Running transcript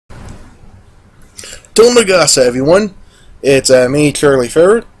Tomagasa, everyone. It's me,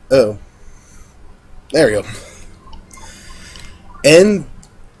 CharlieFerret. Oh, there we go. And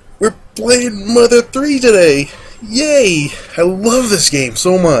we're playing Mother 3 today. Yay! I love this game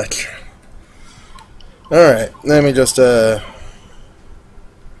so much. Alright, let me just, there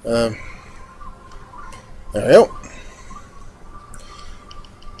we go.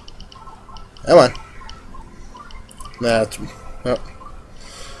 Come on.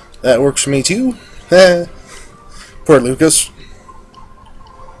 That works for me too. Poor Lucas.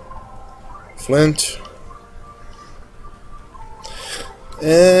 Flint.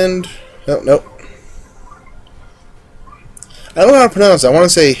 And oh nope. I don't know how to pronounce it. I want to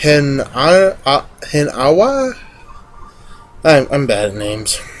say Henawa. I'm bad at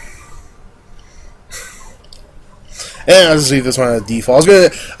names. And I'll just leave this one at default. I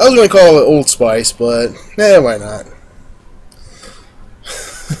was gonna call it Old Spice, but why not?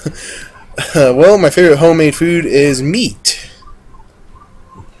 Well, my favorite homemade food is meat.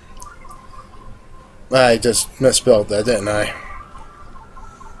 I just misspelled that, didn't I?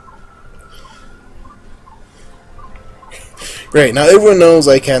 Great, now everyone knows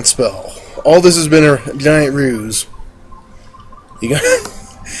I can't spell. All this has been a giant ruse. You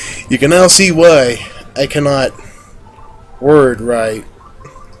can now see why I cannot word right.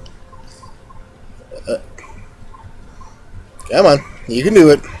 Come on, you can do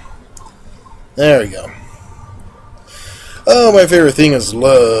it. There we go. Oh, my favorite thing is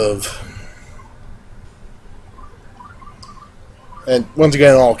love. And once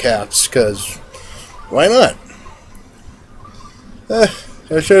again, all caps, because why not?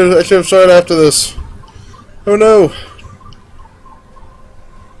 I should have started after this. Oh no.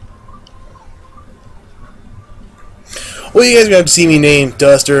 Well, you guys are going to see me name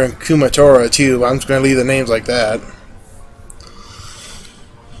Duster and Kumatora too, but I'm just going to leave the names like that.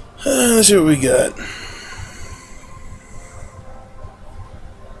 Let's see what we got.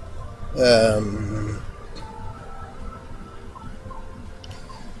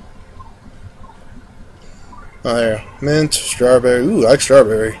 Oh, there. Mint, strawberry. Ooh, I like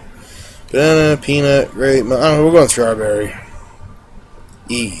strawberry. Banana, peanut, grape. I don't know, we're going strawberry.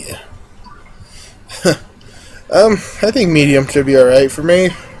 Yeah. I think medium should be alright for me.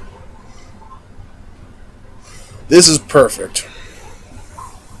 This is perfect.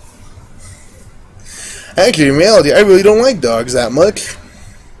 Actually, in reality, I really don't like dogs that much.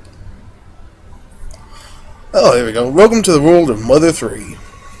 Oh, here we go. Welcome to the world of Mother 3.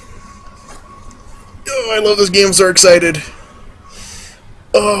 Oh, I love this game. I'm so excited.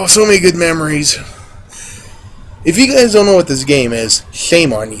 Oh, so many good memories. If you guys don't know what this game is,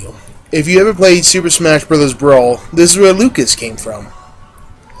 shame on you. If you ever played Super Smash Bros. Brawl, this is where Lucas came from.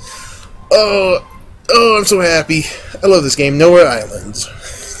 Oh, I'm so happy. I love this game. Nowhere Islands.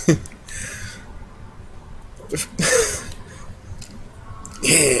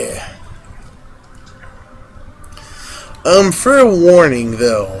 Yeah. For a warning,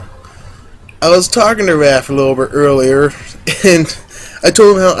 though, I was talking to Raph a little bit earlier, and I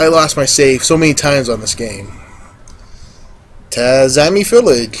told him how I lost my save so many times on this game. Tazami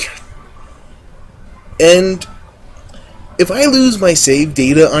Village. And if I lose my save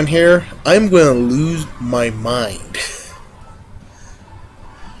data on here, I'm going to lose my mind.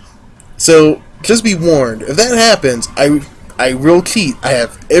 So, just be warned. If that happens, I will cheat. I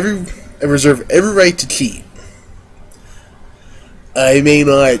reserve every right to cheat. I may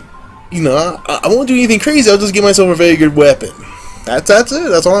not, you know, I won't do anything crazy. I'll just give myself a very good weapon. That's it.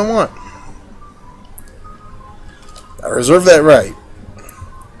 That's all I want. I reserve that right.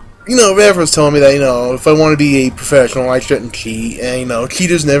 You know, Raph was telling me that, you know, if I want to be a professional, I shouldn't cheat. And, you know,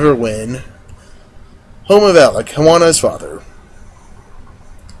 cheaters never win. Home of Alec, Hawana's father.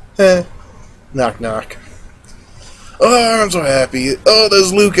 Knock, knock. Oh, I'm so happy. Oh,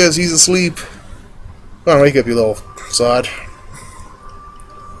 there's Lucas. He's asleep. Come on, wake up, you little sod.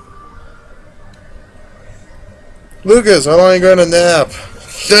 Lucas, how long are you going to nap?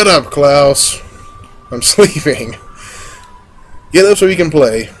 Shut up, Klaus. I'm sleeping. Get up so we can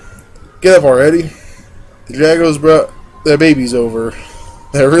play. Get up already. The Jagos brought their babies over.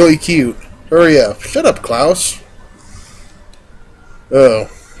 They're really cute. Hurry up. Shut up, Klaus. Oh.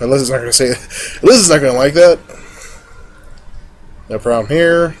 Alyssa's not gonna say it. Alyssa's not gonna like that. No problem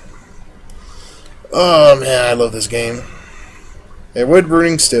here. Oh man, I love this game. A wood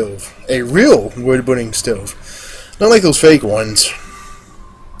burning stove. A real wood burning stove. Not like those fake ones.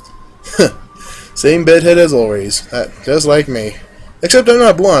 Same bedhead as always. Just like me. Except I'm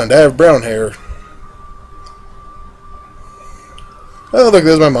not blonde. I have brown hair. Oh, look,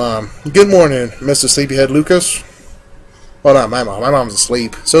 there's my mom. Good morning, Mr. Sleepyhead Lucas. Well, not my mom. My mom's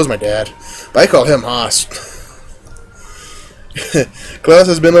asleep. So's my dad. But I call him Haas. Klaus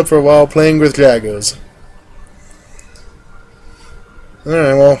has been up for a while playing with Dragos.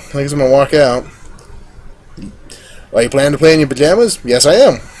 Alright, well, I guess I'm gonna walk out. Are you planning to play in your pajamas? Yes, I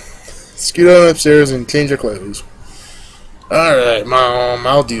am. Scoot on upstairs and change your clothes. Alright, Mom,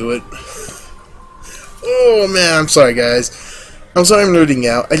 I'll do it. Oh, man, I'm sorry, guys. I'm sorry I'm nerding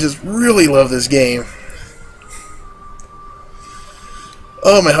out. I just really love this game.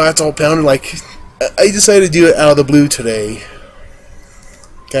 Oh, my heart's all pounding like... I decided to do it out of the blue today.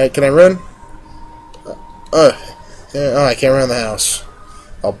 Can I run? Oh, I can't run the house.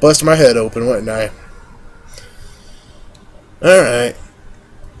 I'll bust my head open, wouldn't I? Alright.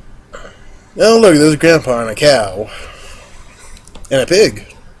 Oh, look, there's a grandpa and a cow. And a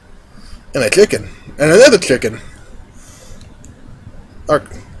pig. And a chicken. And another chicken.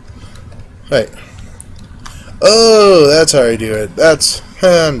 Wait. Oh, that's how I do it.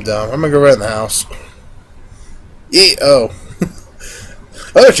 I'm dumb. I'm gonna go right in the house. Yeah, oh.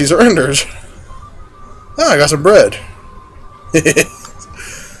 Oh, she surrenders. Oh, I got some bread.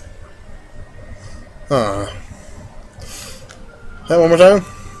 Huh. That one more time?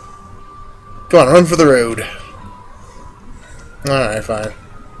 Come on, run for the road. Alright, fine.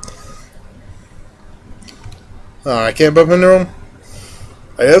 Oh, I can't bump into him?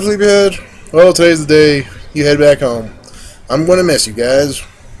 I have sleepyhead? Well, today's the day you head back home. I'm gonna miss you guys.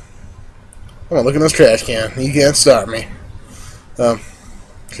 Come on, look in this trash can. You can't stop me.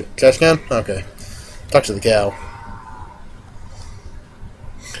 Trash can? Okay. Talk to the cow.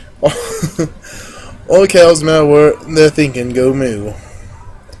 All the cows, no matter what they're thinking, go moo.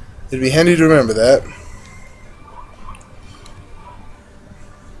 It'd be handy to remember that.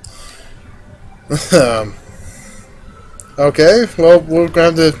 Okay, well, we're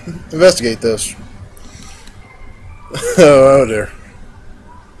going to have to investigate this. Oh dear.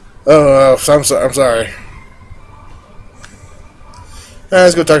 Oh, I'm sorry.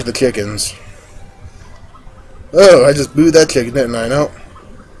 Let's go talk to the chickens. Oh, I just booed that chicken, didn't I? No.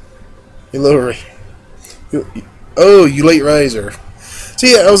 You lower. Oh, you late riser.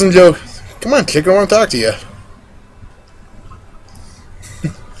 See, I wasn't joking. Come on, chicken, I want to talk to you.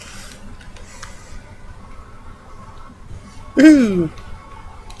 Woohoo!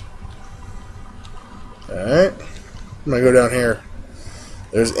 Alright. I'm gonna go down here.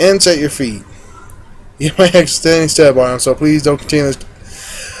 There's ants at your feet. You might accidentally step on them, so please don't continue this.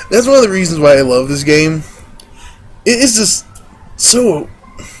 That's one of the reasons why I love this game. It is just so...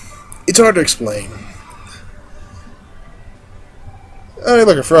 It's hard to explain. Oh,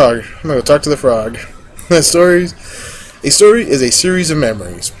 look, a frog. I'm gonna go talk to the frog. A story is a series of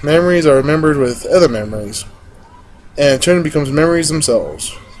memories. Memories are remembered with other memories, and in turn becomes memories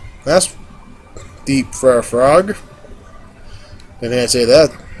themselves. That's deep for a frog. I think I'd say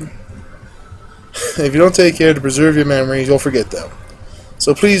that. If you don't take care to preserve your memories, you'll forget them.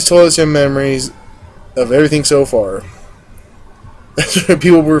 So please tell us your memories of everything so far. That's what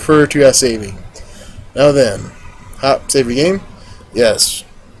people refer to as saving. Now then, save your game? Yes.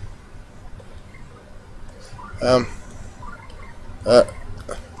 Oh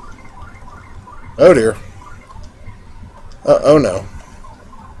dear. Oh no.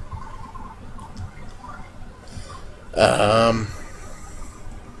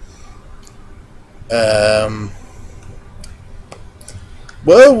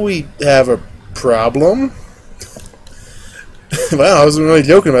 Well, we have a problem. Wow, I wasn't really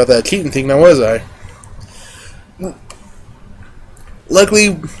joking about that cheating thing, now was I?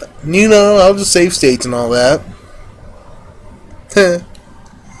 Luckily, you know, I'll just save states and all that.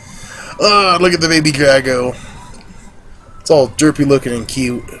 Oh, look at the baby Drago. It's all derpy looking and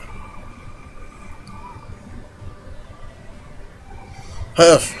cute.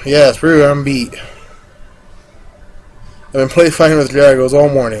 Huff, yeah, it's true, I'm beat. I've been fighting with Dragos all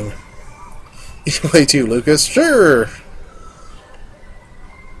morning. You can play too, Lucas. Sure!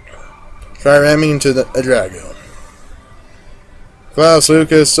 Try ramming into a Drago. Klaus,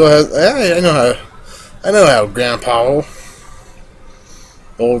 Lucas still has... I know how, Grandpa.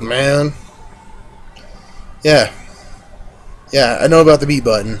 Old man. Yeah. Yeah, I know about the B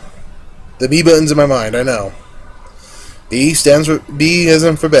button. The B button's in my mind, I know. B stands for... B as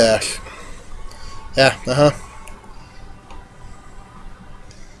in for bash. Yeah, uh-huh.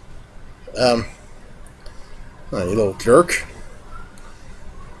 Oh, you little jerk.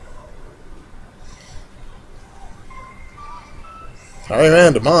 Sorry,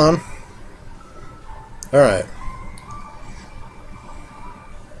 random on. Alright.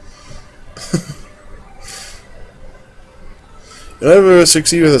 You'll never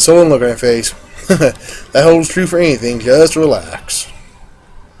succeed with a sullen look on your face. That holds true for anything. Just relax.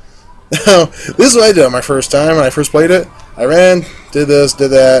 Now, this is what I did on my first time when I first played it. I ran, did this,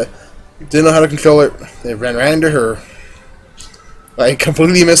 did that. Didn't know how to control it. It ran right into her. I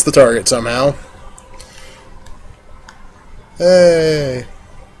completely missed the target somehow. Hey.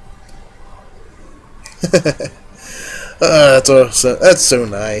 That's so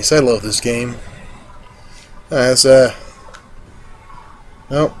nice. I love this game. That's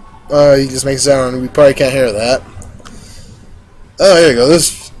nope. You just make a sound. We probably can't hear that. Oh, here you go.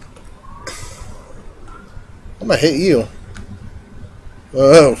 This. I'm gonna hit you.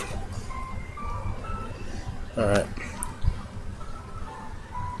 Whoa. All right.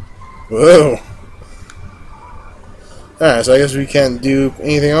 Whoa. All right. So I guess we can't do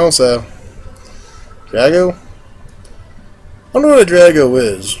anything else. Drago. I wonder what a Drago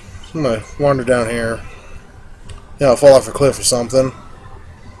is. I'm gonna wander down here. Yeah, I'll fall off a cliff or something.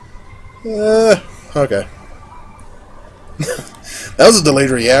 Okay. That was a delayed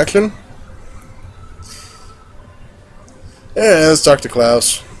reaction. Yeah, let's talk to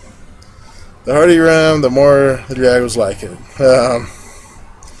Klaus. The harder you ram, the more the Dragos like it.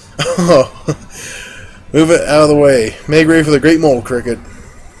 Move it out of the way. Make way for the great mole cricket.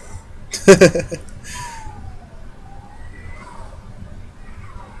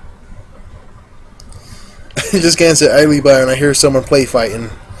 I just can't sit idly by when I hear someone play fighting.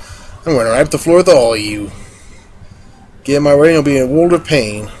 I'm going to wipe the floor with all of you. Get in my way and you'll be in a world of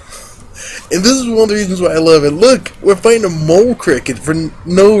pain. And this is one of the reasons why I love it. Look, we're fighting a mole cricket for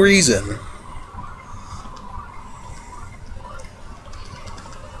no reason.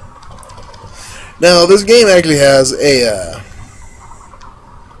 Now, this game actually has a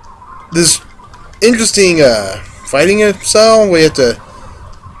this interesting fighting style where you have to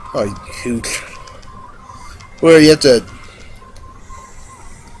where you have to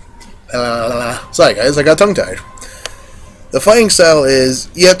sorry guys, I got tongue-tied. The fighting style is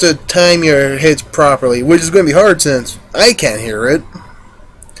you have to time your hits properly, which is going to be hard since I can't hear it.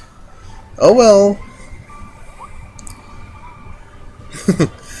 Oh well.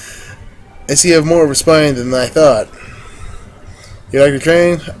 I see you have more of a spine than I thought. You like to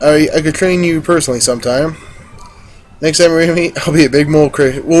train? I could train you personally sometime. Next time we meet, I'll be a big mole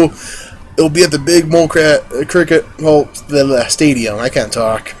cricket. Well, it'll be at the big mole cricket hall, the stadium. I can't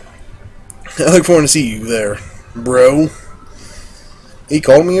talk. I look forward to see you there, bro. He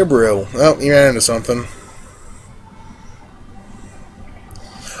called me a bro. Oh, he ran into something.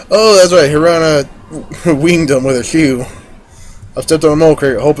 Oh, that's right. Hirana winged him with her shoe. I've stepped on a mole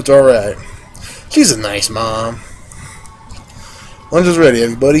cricket. Hope it's alright. She's a nice mom. Lunch is ready,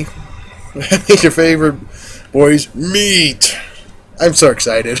 everybody. Make your favorite boys meat. I'm so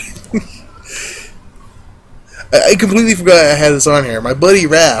excited. I completely forgot I had this on here. My buddy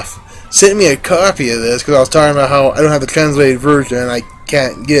Raph sent me a copy of this because I was talking about how I don't have the translated version and I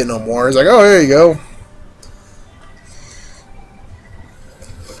can't get it no more. He's like, oh, there you go.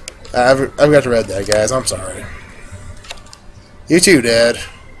 I've got to read that, guys. I'm sorry. You too, Dad.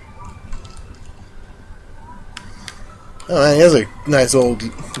 Oh, man, he has a nice old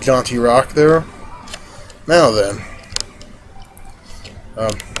jaunty rock there. Now then.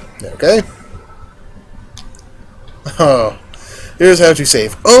 Okay. Oh. Here's how to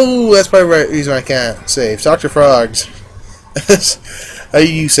save. Oh, that's probably the reason I can't save. Talk to frogs. How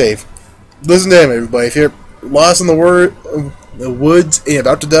you save. Listen to him, everybody. If you're lost in the woods and you're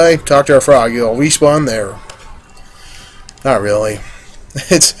about to die, talk to our frog. You'll respawn there. Not really.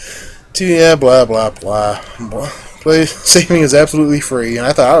 It's too, yeah, blah, blah, blah. Saving is absolutely free, and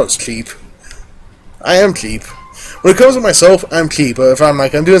I thought I was cheap. I am cheap. When it comes to myself, I'm cheap. But if I'm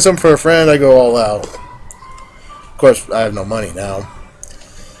doing something for a friend, I go all out. Of course, I have no money now.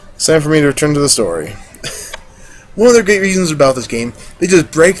 It's time for me to return to the story. One of the great reasons about this game, they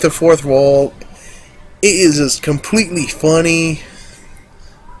just break the fourth wall. It is just completely funny.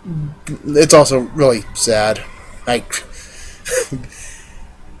 It's also really sad.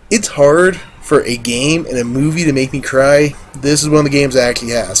 It's hard for a game and a movie to make me cry. This is one of the games I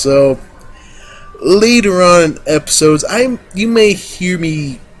actually have. So later on in episodes, you may hear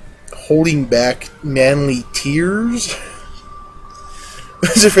me holding back manly tears.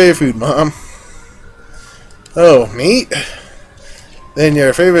 What's your favorite food, Mom? Oh, meat? Then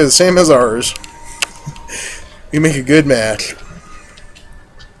your favorite is the same as ours. We make a good match.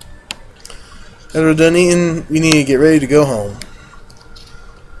 As we're done eating, we need to get ready to go home.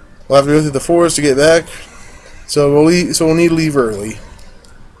 We'll have to go through the forest to get back, so we'll need to leave early.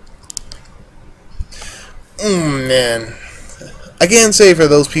 Man. I can't say for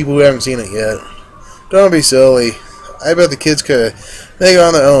those people who haven't seen it yet. Don't be silly. I bet the kids could make it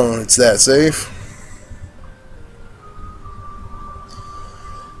on their own. It's that safe.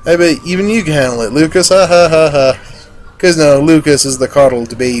 I bet even you can handle it, Lucas. Ha ha ha ha. Because no, Lucas is the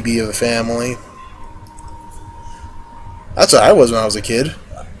coddled baby of the family. That's what I was when I was a kid.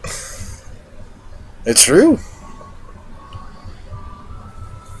 It's true.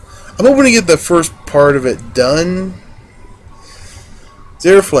 I'm hoping to get the first part of it done.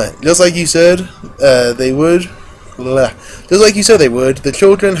 Dear Flint, just like you said, they would. Just like you said they would, the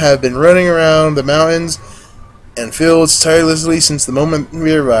children have been running around the mountains and fields tirelessly since the moment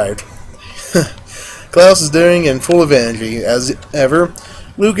we arrived. Klaus is daring and full of energy, as ever.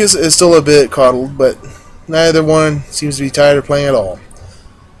 Lucas is still a bit coddled, but neither one seems to be tired of playing at all.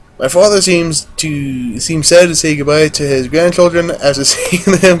 My father seems sad to say goodbye to his grandchildren after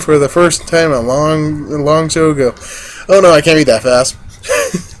seeing them for the first time a long show ago. Oh no, I can't read that fast.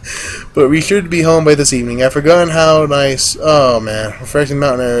 But we should be home by this evening. I've forgotten how nice, oh man, refreshing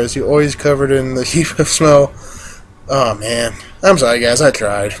mountain air is. You're always covered in the heap of smell. Oh man, I'm sorry guys, I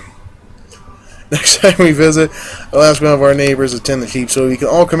tried. Next time we visit, I'll ask one of our neighbors to tend the sheep so we can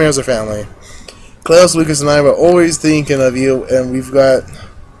all come here as a family. Klaus, Lucas, and I were always thinking of you, and we've got...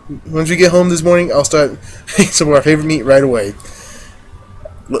 Once we get home this morning, I'll start making some of our favorite meat right away.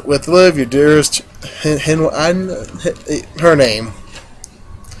 With love, your dearest... her name.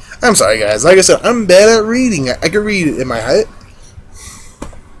 I'm sorry, guys. Like I said, I'm bad at reading. I can read it in my head.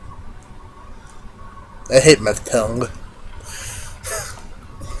 I hate my tongue.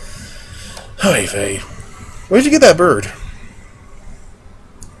 Hi, Faye. Where'd you get that bird?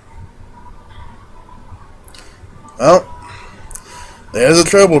 Well, there's a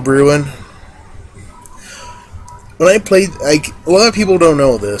trouble brewing. When I played, like, a lot of people don't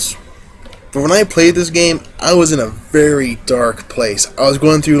know this, but when I played this game, I was in a very dark place. I was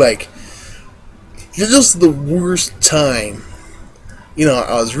going through, like, just the worst time. You know,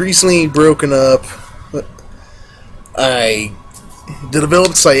 I was recently broken up. I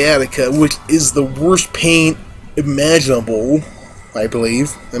developed sciatica, which is the worst pain imaginable, I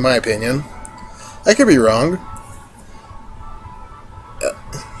believe, in my opinion. I could be wrong.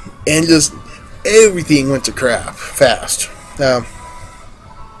 And just everything went to crap fast.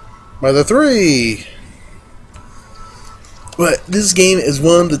 Mother 3. But this game is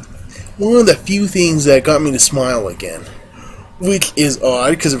one of the few things that got me to smile again, which is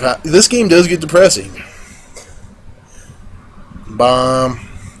odd because of how this game does get depressing. Bomb.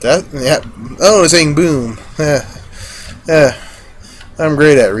 That, yeah. Oh, it's saying boom. I'm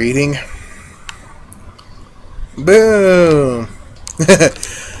great at reading. Boom.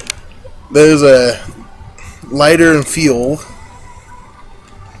 There's a lighter and fuel.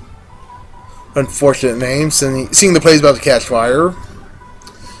 Unfortunate name. Seeing the place about to catch fire.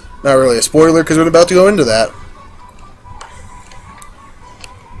 Not really a spoiler because we're about to go into that.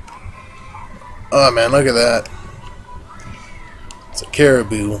 Oh man, look at that. It's a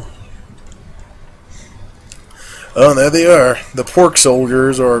caribou. Oh, and there they are. The pork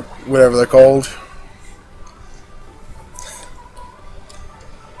soldiers, or whatever they're called.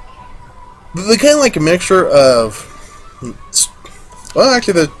 They're kind of like a mixture of... Well,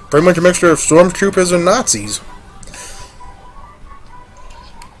 actually, they're pretty much a mixture of stormtroopers and Nazis.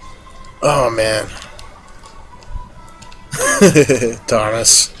 Oh, man.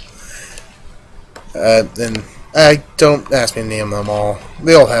 Thomas. And don't ask me to name them all.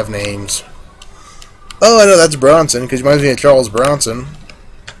 They all have names. Oh, I know that's Bronson, because he reminds me of Charles Bronson.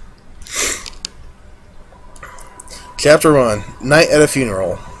 Chapter 1. Night at a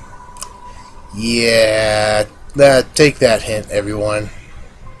Funeral. Yeah, take that hint, everyone.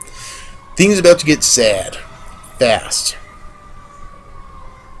 Things about to get sad. Fast.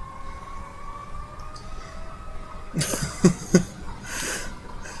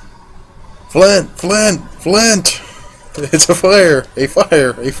 Flint! Flint! Flint! It's a fire! A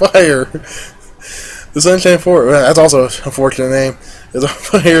fire! A fire! The Sunshine Fort. Well, that's also a fortunate name. There's a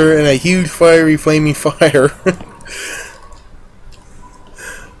fire and a huge fiery flaming fire.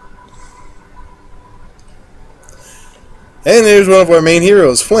 And there's one of our main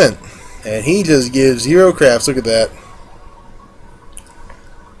heroes, Flint. And he just gives zero craps. Look at that.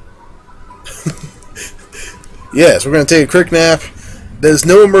 Yes, we're going to take a quick nap. There's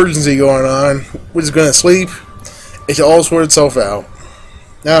no emergency going on. We're just going to sleep. It should all sort itself out.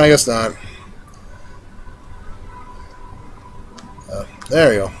 No, I guess not. There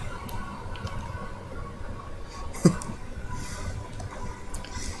we go.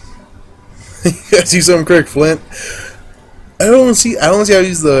 You gotta do something quick, Flint. I don't see how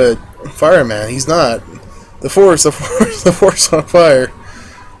he's the fireman. He's not. The force on fire.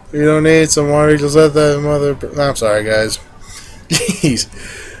 You don't need some water, just let that mother... I'm sorry, guys. Jeez.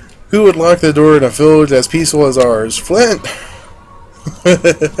 Who would lock the door in a village as peaceful as ours? Flint!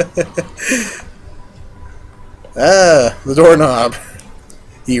 Ah, the doorknob.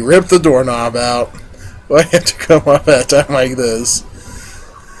 He ripped the doorknob out. Why have to come up at a time like this?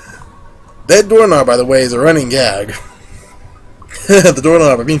 That doorknob, by the way, is a running gag. The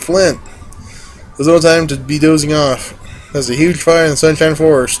doorknob, I mean Flint. There's no time to be dozing off. There's a huge fire in the Sunshine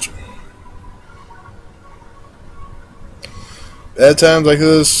Forest. Bad times like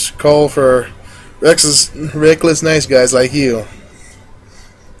this call for reckless nice guys like you.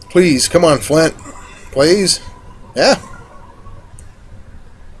 Please, come on, Flint. Please? Yeah?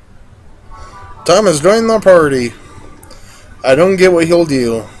 Thomas, join the party. I don't get what he'll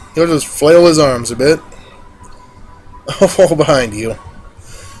do. He'll just flail his arms a bit. I'll fall behind you.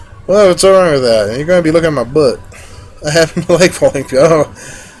 Well, what's wrong with that? You're going to be looking at my butt. I happen to like falling. Oh,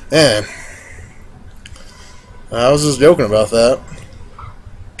 man. I was just joking about that.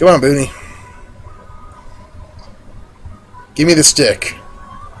 Come on, Booney. Give me the stick.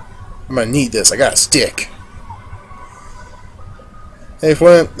 I'm going to need this. I got a stick. Hey,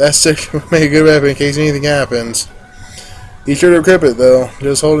 Flint, that stick will make a good weapon in case anything happens. Be sure to equip it, though.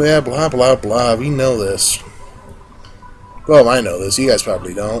 Just hold it. Yeah, blah, blah, blah. We know this. Well, I know this. You guys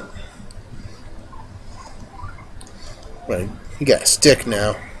probably don't. Right, you got a stick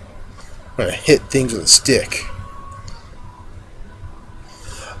now. I'm going to hit things with a stick.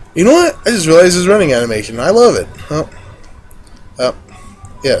 You know what? I just realized his running animation. I love it. Oh. Oh.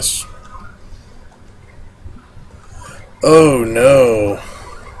 Yes. Oh, no.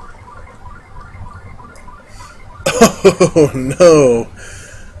 Oh, no.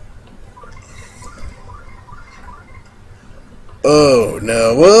 Oh,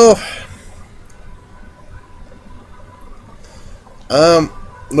 no. Well,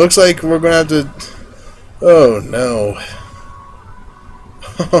 looks like we're gonna have to... Oh, no.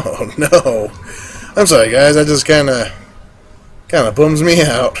 Oh, no. I'm sorry, guys. That just kind of bums me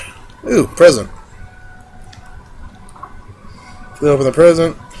out. Ooh, present. Fill open the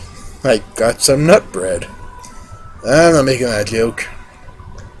present. I got some nut bread. I'm not making that joke.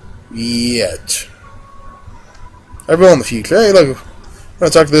 Yet. I will in the future. Hey, look. I'm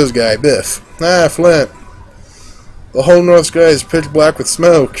gonna talk to this guy, Biff. Ah, Flint. The whole north sky is pitch black with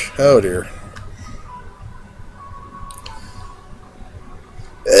smoke. Oh, dear.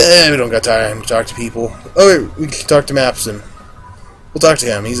 We don't got time to talk to people. Oh, wait, we can talk to Mapson. We'll talk to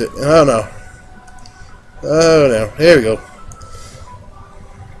him. He's a... Oh, no. Oh, no. Here we go.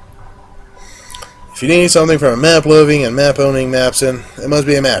 If you need something from a map-loving and map-owning Mapson, it must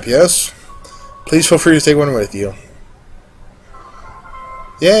be a map, yes? Please feel free to take one with you.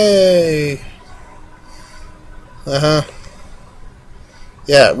 Yay! Uh-huh.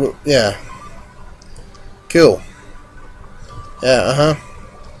 Yeah, yeah. Cool. Yeah, uh-huh.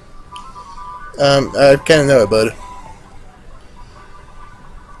 I kind of know it, bud.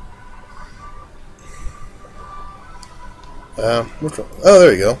 Oh,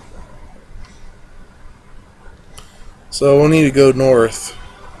 there you go. So we'll need to go north.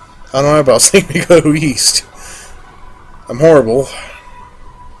 I don't know about saying we go east. I'm horrible.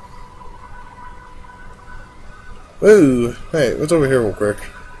 Ooh, hey, what's over here real quick?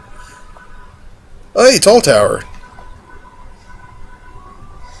 Oh, hey, tall tower.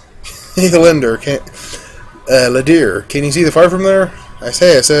 Hey, the lender, can't... Ladir, can you see the fire from there? I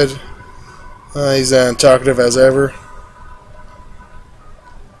said. He's talkative as ever.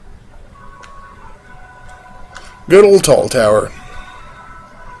 Good old tall tower.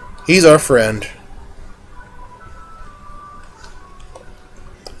 He's our friend.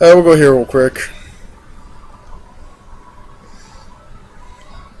 We'll go here real quick.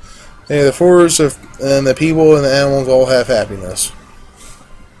 Hey, the forest and the people and the animals all have happiness.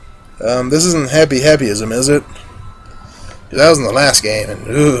 This isn't happyism, is it? That was in the last game, and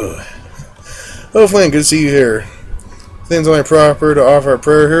ooh. Oh, Flint, good to see you here. Things only proper to offer a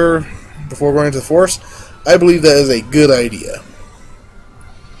prayer here before going into the forest. I believe that is a good idea.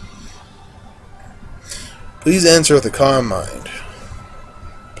 Please answer with a calm mind.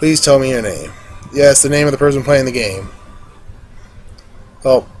 Please tell me your name. Yes, the name of the person playing the game.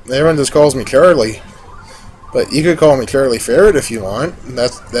 Well, everyone just calls me Charlie. But you could call me CharlieFerret if you want.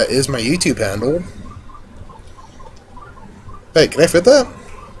 That is my YouTube handle. Hey, can I fit that?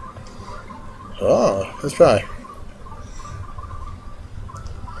 Oh, let's try.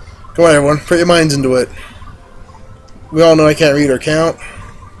 Come on, everyone. Put your minds into it. We all know I can't read or count.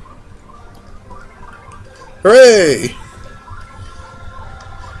 Hooray!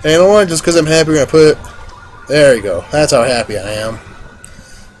 Hey, you know what? Just because I'm happy, we're going to put it... There you go. That's how happy I am.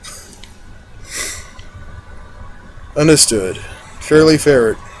 Understood.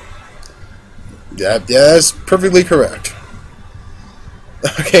 CharlieFerret. Yeah, that's perfectly correct.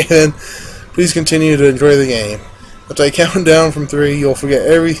 Okay, then. Please continue to enjoy the game. After I count down from 3, you'll forget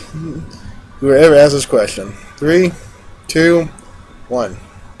whoever ever asked this question. 3, 2, 1.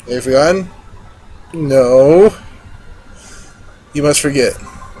 Have you forgotten? No. You must forget.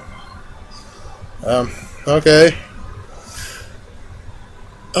 Okay.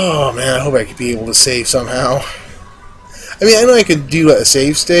 Oh man, I hope I could be able to save somehow. I mean, I know I could do a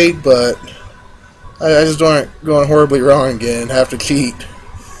save state, but I just don't want going horribly wrong again and have to cheat.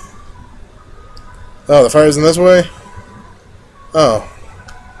 Oh, the fire's in this way? Oh.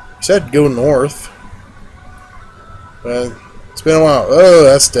 You said go north. But it's been a while. Oh,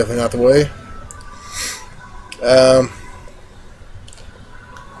 that's definitely not the way.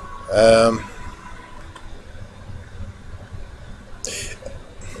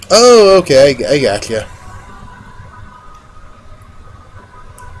 Oh, okay, I gotcha.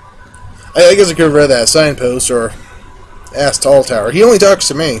 I guess I could have read that signpost or asked Tall Tower. He only talks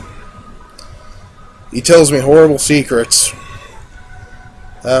to me. He tells me horrible secrets.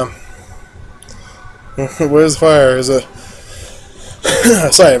 Where's the fire? Is a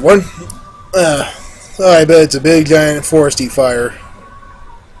sorry, one. Oh, I bet it's a big giant foresty fire.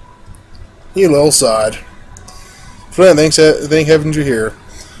 You little sod. Flint, thank heavens you're here.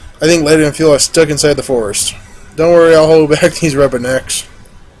 I think letting him feel us stuck inside the forest. Don't worry, I'll hold back these rubbernecks.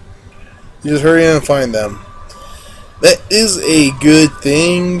 You just hurry in and find them. That is a good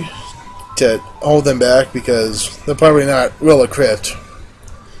thing to hold them back because they're probably not well equipped.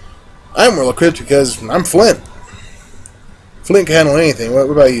 I'm well equipped because I'm Flint. Flint can handle anything. What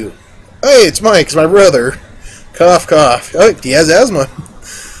about you? Hey, it's Mike. It's my brother. Cough, cough. Oh, he has asthma.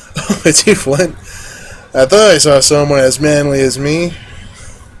 Oh, it's you, Flint. I thought I saw someone as manly as me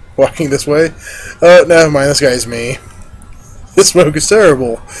walking this way. Oh, never mind. This guy's me. This smoke is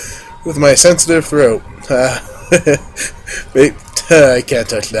terrible with my sensitive throat. Wait, I can't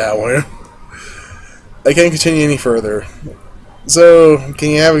touch that one. I can't continue any further. So, can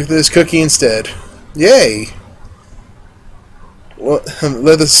you have this cookie instead? Yay! Well,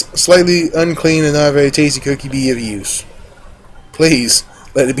 let this slightly unclean and not very tasty cookie be of use. Please,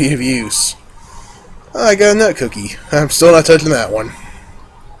 let it be of use. Oh, I got a nut cookie. I'm still not touching that one.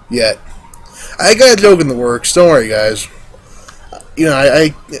 Yet. I got a joke in the works. Don't worry, guys. You know,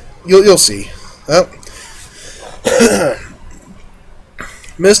 you'll see. Oh.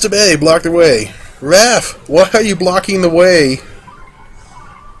 Mr. Bay blocked the way. Raph, why are you blocking the way?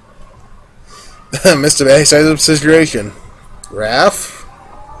 Mr. Bay sized up the situation. Raph?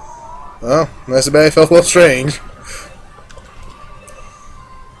 Well, Mr. Bay felt a little strange.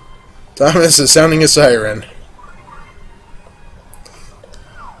 Thomas is sounding a siren.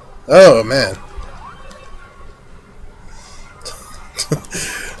 Oh, man.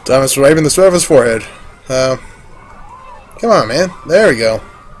 Thomas wiping the sweat off his forehead. Come on, man. There we go.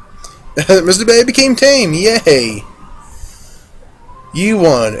 Mr. Bay became tame. Yay! You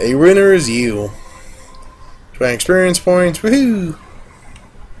won. A winner is you. 20 experience points. Woohoo!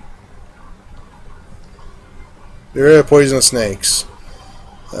 Beware of poisonous snakes.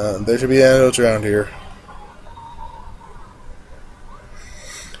 There should be antidotes around here.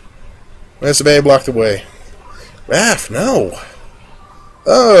 Mr. Bay blocked the way. Raph, no!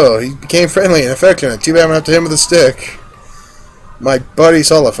 Oh, he became friendly and affectionate. Too bad I'm gonna have to hit him with a stick. My buddy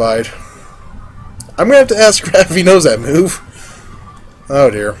solidified. I'm gonna have to ask Raph if he knows that move. Oh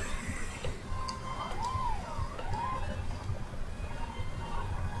dear.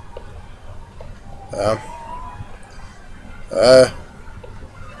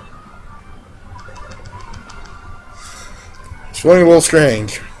 It's feeling a little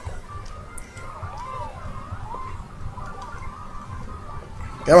strange.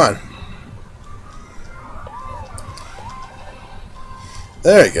 Come on.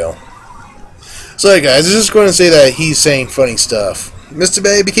 There we go. So guys, I'm just going to say that he's saying funny stuff. Mr.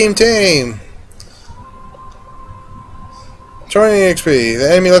 Bay became tame. 20 XP.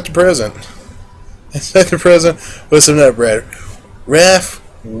 The enemy left the present. Inside the present was some nut bread. Raph,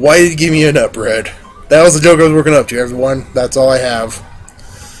 why did you give me a nut bread? That was the joke I was working up to, everyone. That's all I have.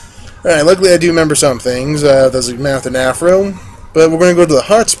 Alright, luckily I do remember some things. There's a man with an afro. But we're going to go to the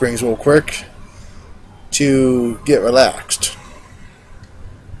hot springs real quick to get relaxed.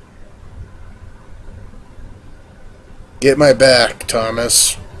 Get my back,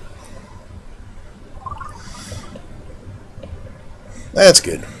 Thomas. That's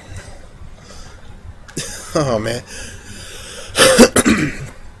good. Oh, man.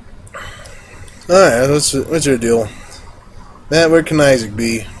 Alright, what's your deal? Matt, where can Isaac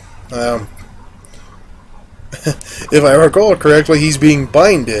be? If I recall correctly, he's being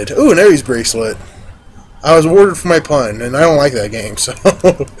binded. Ooh, an Aries bracelet. I was awarded for my pun, and I don't like that game, so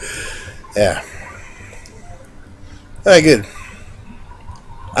yeah. Alright, good.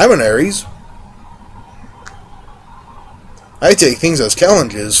 I'm an Aries. I take things as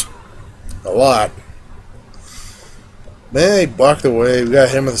challenges. A lot. Man, he blocked the way. We got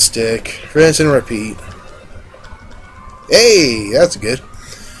him with a stick. Rinse and repeat. Hey, that's good.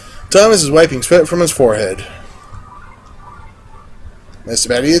 Thomas is wiping sweat from his forehead. That's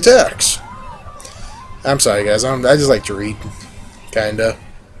about the attacks. I'm sorry, guys. I just like to read. Kinda.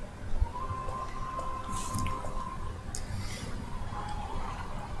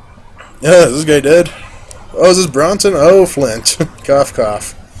 Yeah, is this guy dead? Oh, is this Bronson? Oh, Flint. Cough,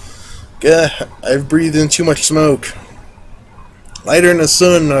 cough. Yeah, I've breathed in too much smoke. Lighter and the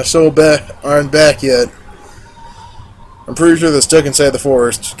sun aren't back yet. I'm pretty sure they're stuck inside the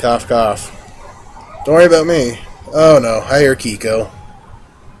forest. Cough, cough. Don't worry about me. Oh no, I hear Kiko.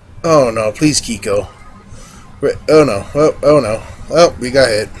 Oh no, please Kiko. Wait, oh no, oh no. Oh, we got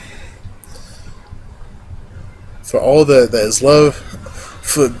hit. For all that is love,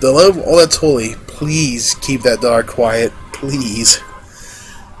 for the love of all that's holy, please keep that dog quiet. Please.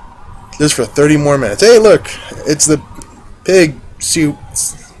 Just for 30 more minutes. Hey, look! It's the pig soup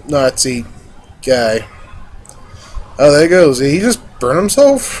Nazi guy. Oh, there he goes. Did he just burn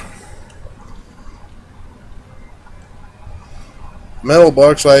himself? Metal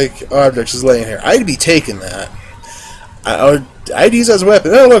box-like objects is laying here. I'd be taking that. I'd use it as a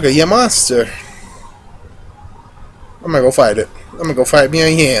weapon. Oh, look, a yam monster. I'm gonna go fight it. I'm gonna go fight me a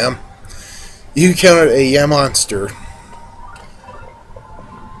yam. You counted a yam monster.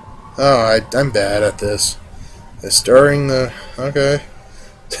 Oh, I'm bad at this. It's stirring the... Okay.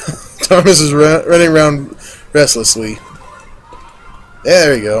 Thomas is running around restlessly. Yeah,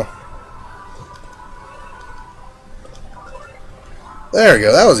 there we go. There we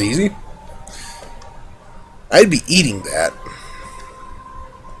go. That was easy. I'd be eating that.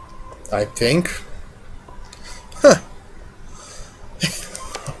 I think. Huh.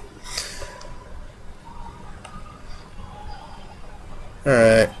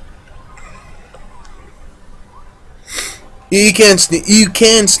 Alright. You can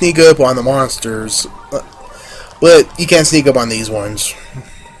sneak up on the monsters, but you can't sneak up on these ones.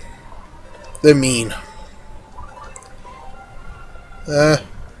 They're mean. I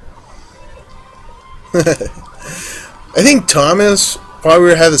think Thomas probably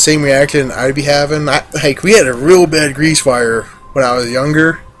would have the same reaction I'd be having. Like, we had a real bad grease fire when I was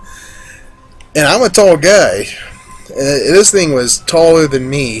younger, and I'm a tall guy. This thing was taller than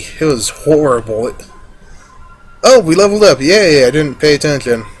me. It was horrible. Oh, we leveled up. Yay, I didn't pay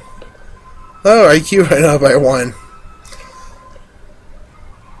attention. Oh, IQ right up by 1.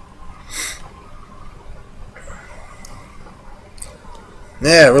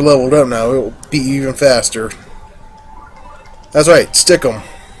 Yeah, we're leveled up now. We'll beat you even faster. That's right, stick 'em.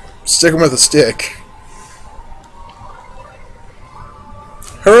 Stick 'em with a stick.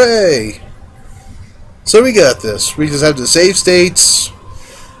 Hooray! So we got this. We just have to save states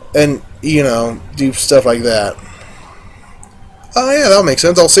and, you know, do stuff like that. Oh yeah, that'll make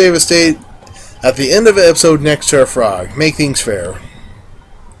sense. I'll save a state at the end of the episode next to a frog. Make things fair.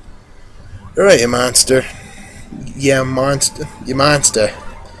 Alright, you monster. Yeah, monster. You monster.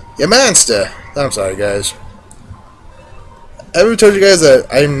 You monster! I'm sorry, guys. I ever told you guys that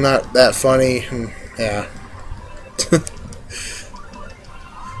I'm not that funny? Yeah.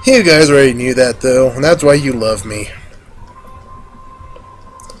 You guys already knew that, though, and that's why you love me.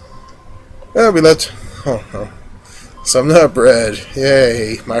 Oh, we left... Oh, no. Some nut bread.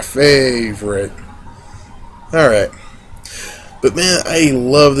 Yay, my favorite. Alright. But man, I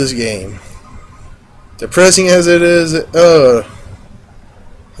love this game. Depressing as it is, are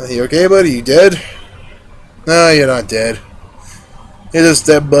you okay, buddy? You dead? No, you're not dead. It just,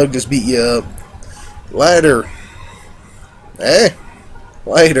 that bug just beat you up. Lighter. Hey?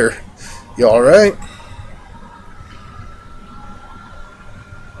 Lighter. You alright?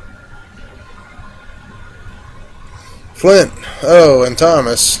 Flint. Oh, and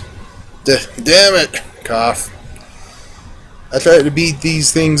Thomas. Damn it. Cough. I tried to beat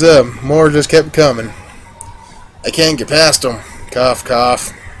these things up. More just kept coming. I can't get past them. Cough,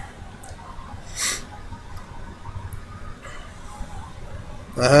 cough.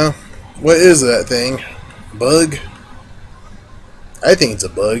 Uh-huh. What is that thing? Bug? I think it's a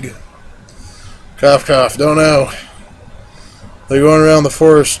bug. Cough, cough. Don't know. They're going around the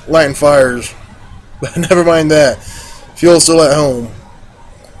forest lighting fires. But never mind that. Fuel's still at home.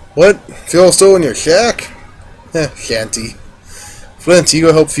 What? Fuel's still in your shack? Shanty. Flint, you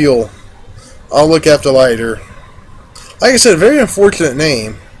go help Fuel. I'll look after Lighter. Like I said, very unfortunate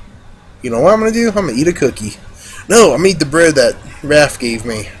name. You know what I'm gonna do? I'm gonna eat a cookie. No, I'm gonna eat the bread that Raph gave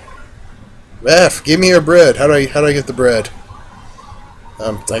me. Raph, give me your bread. How do I get the bread?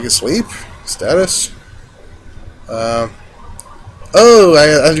 I can sleep. Status. Oh,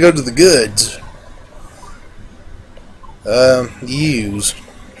 I have to go to the goods. Use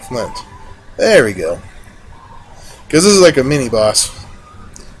flint. There we go. Because this is like a mini boss.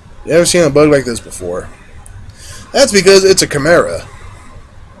 You ever seen a bug like this before? That's because it's a chimera.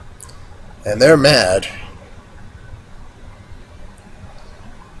 And they're mad.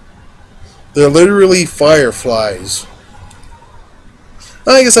 They're literally fireflies.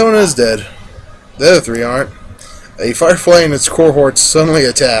 Oh, I guess that one is dead. The other three aren't. A firefly and its cohorts suddenly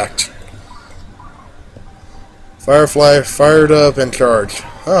attacked. Firefly fired up and charged.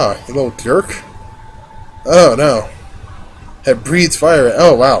 Ah, you little jerk. Oh no. Had breathed fire.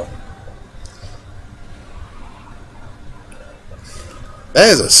 Oh wow. That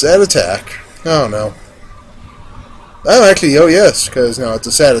is a sad attack. Oh no. Oh actually, oh yes, because no, it's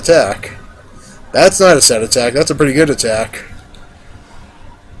a sad attack. That's not a sad attack, that's a pretty good attack.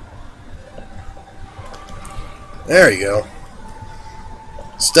 There you go.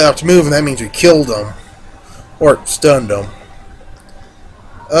 Stopped moving, that means we killed them. Or stunned them.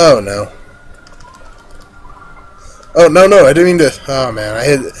 Oh no. Oh no, I didn't mean to. Oh man, I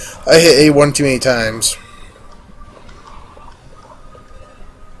hit A1 too many times.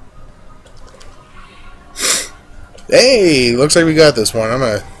 Hey, looks like we got this one. I'm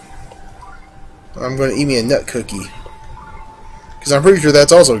gonna eat me a nut cookie. Because I'm pretty sure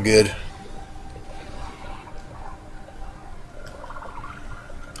that's also good.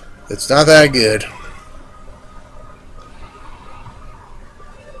 It's not that good.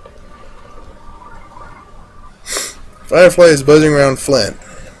 Firefly is buzzing around Flint.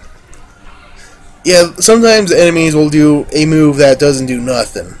 Yeah, sometimes the enemies will do a move that doesn't do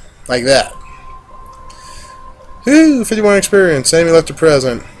nothing. Like that. Woo! 51 experience. Enemy left a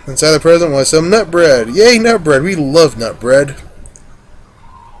present. Inside the present was some nut bread. Yay, nut bread. We love nut bread.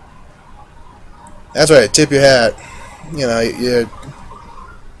 That's right. Tip your hat. You know,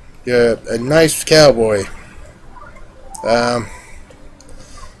 you're a nice cowboy. Don't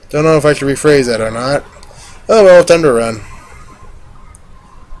know if I should rephrase that or not. Oh well, time to run.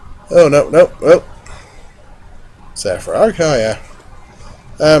 Oh no. Oh. Is that a frog? Oh yeah.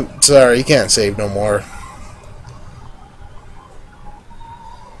 Sorry, you can't save no more.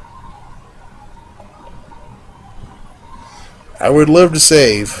 I would love to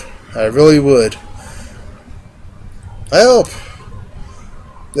save. I really would. Help!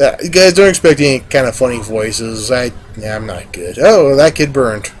 Yeah, you guys don't expect any kind of funny voices. I'm not good. Oh, that kid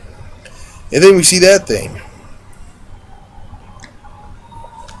burned. And then we see that thing.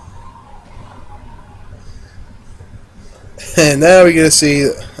 And now we get to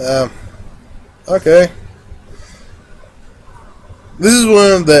see. Okay. This is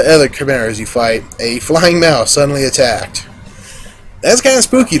one of the other chimeras you fight. A flying mouse suddenly attacked. That's kind of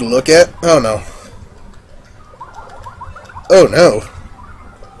spooky to look at. Oh no. Oh no.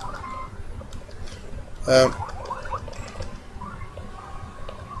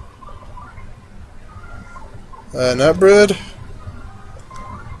 Nut bread.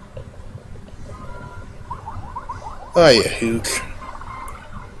 Oh yeah, hooch.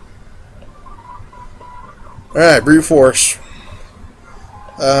 Alright, brute force.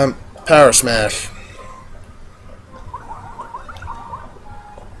 Power smash.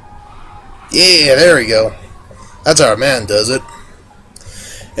 Yeah, there we go. That's how a man does it.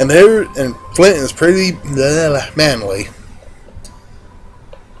 And Flint is pretty manly.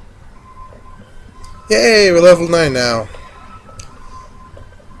 Yay, we're level 9 now.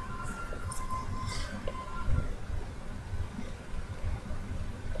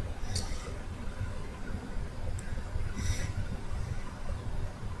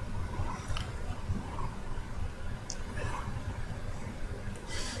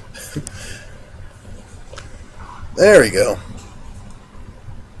 There we go.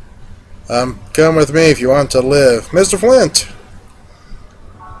 Come with me if you want to live. Mr. Flint!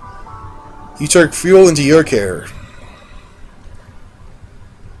 You took fuel into your care.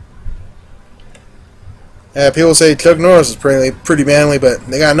 Yeah, people say Chuck Norris is pretty manly, but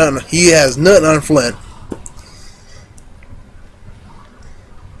they got nothing. He has nothing on Flint.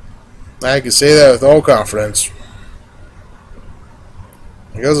 I can say that with all confidence.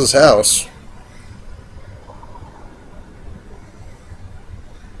 Here goes his house.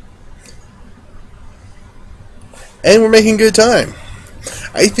 And we're making good time.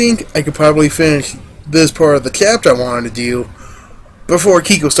 I think I could probably finish this part of the chapter I wanted to do before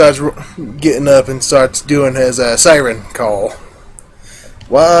Kiko starts getting up and starts doing his siren call.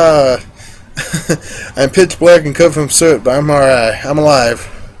 Wow. I'm pitch black and covered from soot, but I'm alright. I'm alive.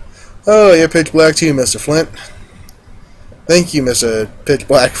 Oh, you're pitch black too, Mr. Flint. Thank you, Mr. Pitch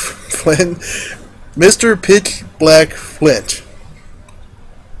Black Flint. Mr. Pitch Black Flint.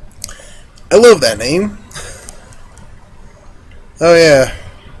 I love that name. Oh yeah.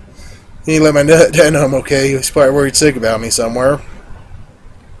 You need to let my dad know I'm okay. He was probably worried sick about me somewhere.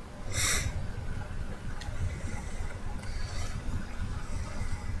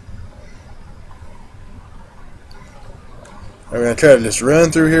 I'm gonna try to just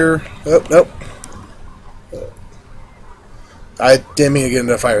run through here. Oh, nope. I didn't mean to get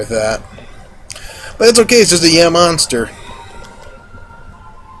into a fight with that. But it's okay, it's just a yeah monster.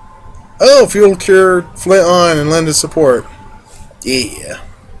 Oh, fuel cure, Flint on, and lend his support. Yeah.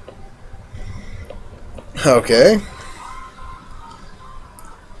 Okay.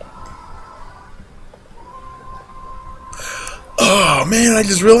 Oh, man, I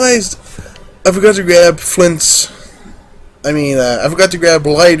just realized I forgot to grab Flint's... I forgot to grab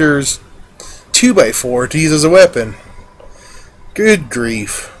Lighter's 2x4 to use as a weapon. Good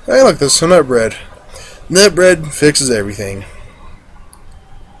grief. Hey, look, there's some nut bread. Nut bread fixes everything.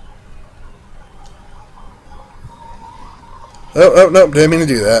 Oh, no, didn't mean to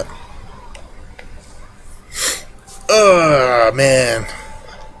do that. Oh, man.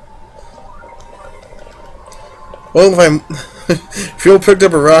 Well, if I'm... Fuel picked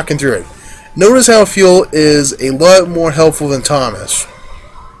up a rock and threw it. Notice how Fuel is a lot more helpful than Thomas.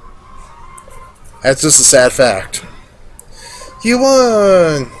 That's just a sad fact. You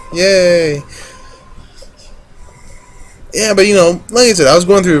won! Yay! Yeah, but you know, like I said, I was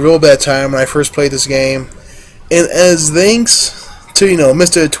going through a real bad time when I first played this game. And as thanks to, you know,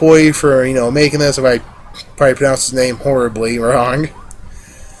 Mr. Toy for, you know, making this, if I probably pronounced his name horribly wrong.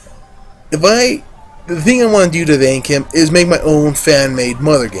 The thing I want to do to thank him is make my own fan-made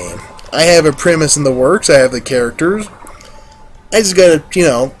Mother game. I have a premise in the works, I have the characters. I just gotta, you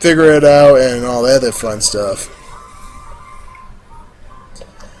know, figure it out and all that other fun stuff.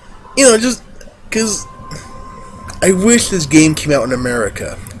 You know, just because I wish this game came out in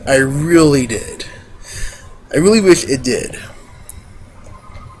America. I really did. I really wish it did.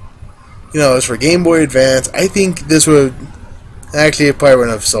 You know, as for Game Boy Advance, I think this would... Actually, it probably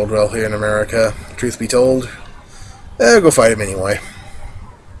wouldn't have sold well here in America, truth be told. Go fight him anyway.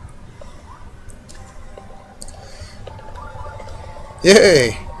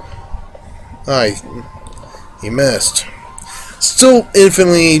 Yay! He missed. Still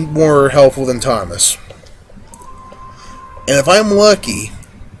infinitely more helpful than Thomas. And if I'm lucky,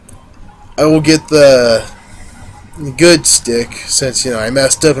 I will get the good stick, since, you know, I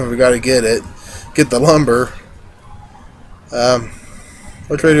messed up and forgot to get it. Get the lumber.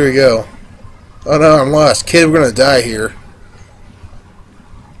 Which way do we go? Oh no, I'm lost. Kid, we're gonna die here.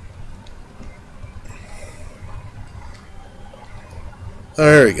 Oh,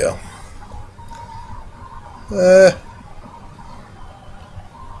 there we go.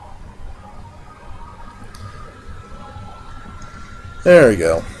 There we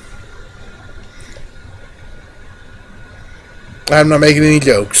go. I'm not making any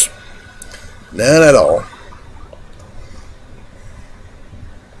jokes. None at all.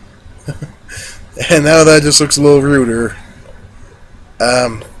 And now that just looks a little ruder.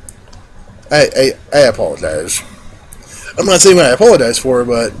 I apologize. I'm not saying what I apologize for,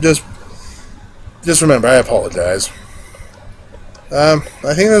 but just remember, I apologize. I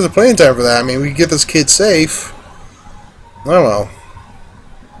think there's a plenty of time for that. I mean, we can get this kid safe. Oh well.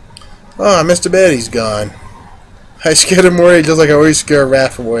 Oh, Mr. Betty's gone. I scared him away just like I always scare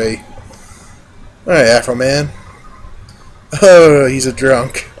Raph away. Alright, Afro Man. Oh, he's a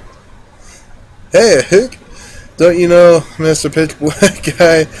drunk. Hey, Hick. Don't you know, Mr. Pitch Black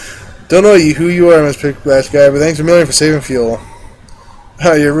Guy? Don't know who you are, Mr. Pitch Black Guy, but thanks a million for saving Fuel.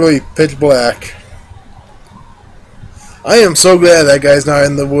 Oh, you're really pitch black. I am so glad that guy's not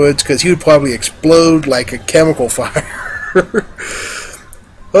in the woods, because he would probably explode like a chemical fire.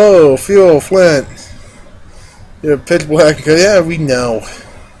 Oh, Fuel, Flint. You're pitch black. Yeah, we know.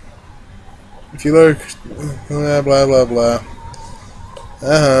 If you look, blah, blah, blah, blah.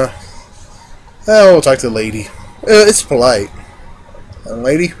 We'll talk to the lady. It's polite.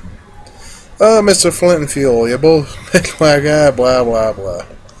 Lady? Oh, Mr. Flint and Fuel, you're both pitch black, blah, blah, blah.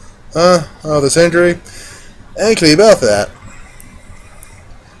 Oh, this injury? Actually, about that.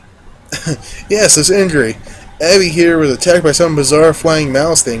 Yes, this injury. Abby here was attacked by some bizarre flying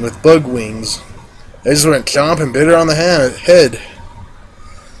mouse thing with bug wings. I just went chomp and bit her on the head.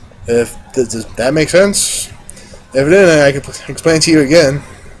 Does that make sense? If it didn't, I can explain to you again.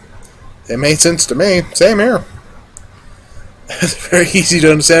 It made sense to me. Same here. It's a very easy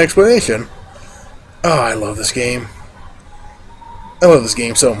to understand explanation. Oh, I love this game. I love this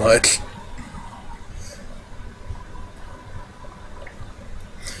game so much.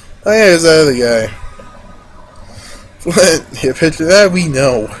 Oh yeah, there's that other guy. What? Yeah, picture that we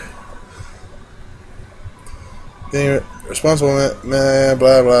know. Being responsible, nah,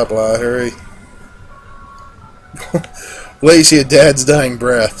 blah blah blah. Hurry. Let you see a dad's dying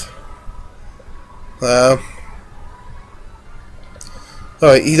breath.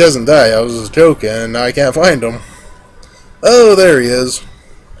 Oh, he doesn't die. I was just joking, and now I can't find him. Oh, there he is.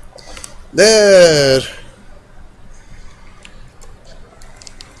 Dad.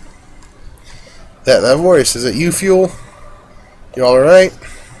 That voice, is it you, Fuel? You alright?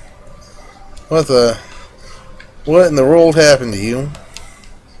 What in the world happened to you?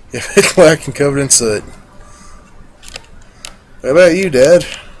 You're pitch black and covered in soot. What about you, Dad?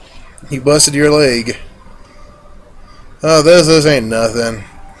 You busted your leg. Oh, this ain't nothing.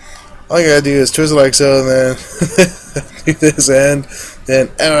 All I gotta do is twist it like so, and then do this end, then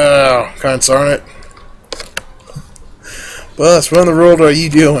oh, darn it. Boss, what in the world are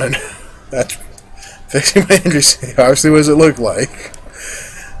you doing? That's fixing my injury. Obviously, what does it look like?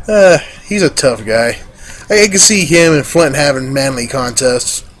 He's a tough guy. I can see him and Flint having manly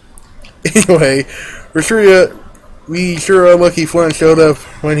contests. Anyway, we sure are lucky Flint showed up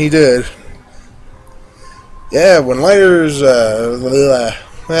when he did. Yeah, when lighters,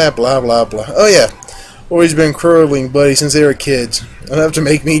 blah blah blah. Oh yeah, always been curling buddy since they were kids. Enough to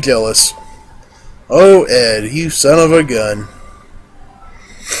make me jealous. Oh Ed, you son of a gun.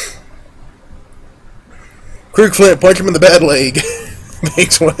 Quick Flint, punch him in the bad leg.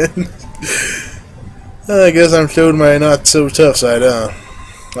 Thanks, Flint. I guess I'm showing my not so tough side, huh?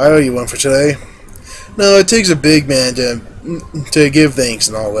 I owe you one for today. No, it takes a big man to give thanks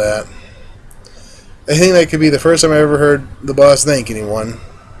and all that. I think that could be the first time I ever heard the boss thank anyone.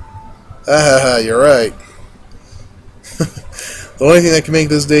 Ah, you're right. The only thing that can make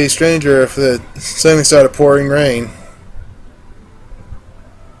this day stranger if it suddenly started pouring rain.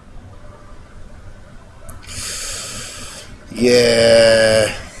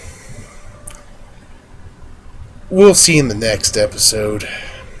 Yeah. We'll see in the next episode.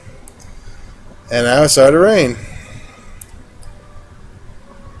 And now it started to rain.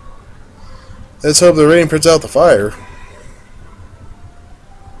 Let's hope the rain puts out the fire.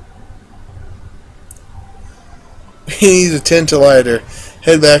 He needs a tent to lighter.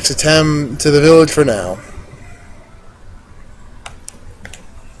 Head back to the village for now.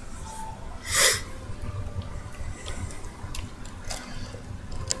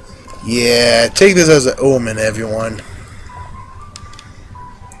 Yeah, take this as an omen, everyone.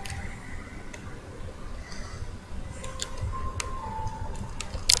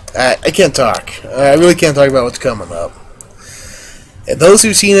 I can't talk. I really can't talk about what's coming up. And those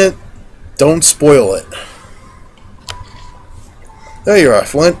who've seen it, don't spoil it. There you are,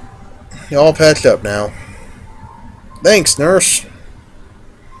 Flint. You're all patched up now. Thanks, nurse.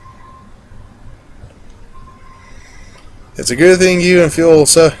 It's a good thing you and Phil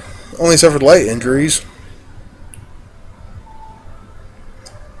only suffered light injuries.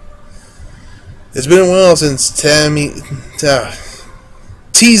 It's been a while since I'm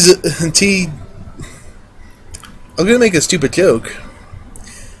gonna make a stupid joke.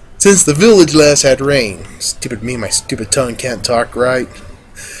 Since the village last had rain. Stupid me, my stupid tongue can't talk right.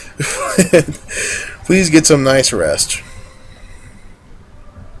 Please get some nice rest.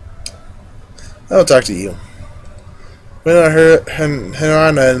 I'll talk to you. When I heard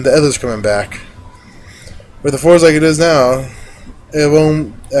Hannah and the others coming back. With the force like it is now, it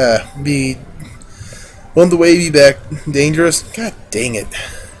won't won't the way be back dangerous? God dang it.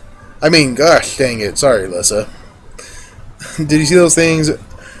 I mean, gosh dang it. Sorry, Alyssa. Did you see those things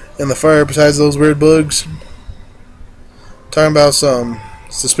in the fire besides those weird bugs? Talking about some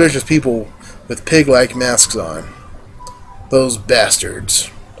suspicious people with pig-like masks on. Those bastards.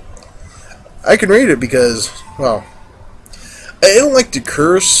 I can read it because, well, I don't like to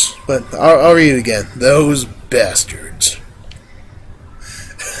curse, but I'll read it again. Those bastards.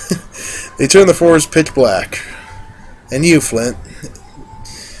 They turn the forest pitch black. And you, Flint.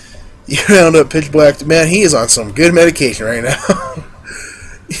 You round up pitch black. Man, he is on some good medication right now.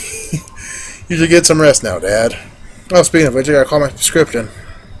 You should get some rest now, Dad. Oh, speaking of which, I gotta call my prescription.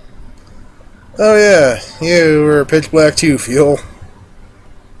 Oh yeah, you were pitch black too, Fuel.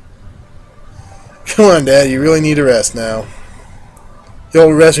 Come on, Dad, you really need to rest now.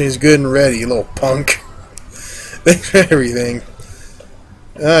 You'll rest when he's good and ready, you little punk. Thanks for everything.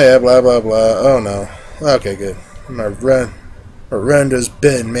 Oh yeah, blah blah blah. Oh no. Okay, good. My run does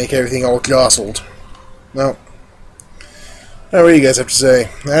bend, make everything all jostled. No. Alright, what do you guys have to say?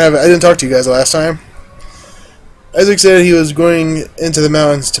 I didn't talk to you guys last time. Isaac said he was going into the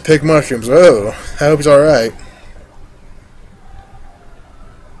mountains to pick mushrooms. Oh, I hope he's alright.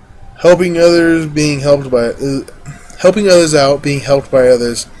 Helping others, being helped by... helping others out, being helped by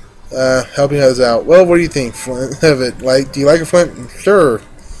others. Helping others out. Well, what do you think, Flint, of it? Like, do you like it, Flint? Sure.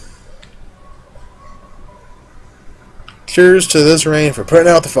 Cheers to this rain for putting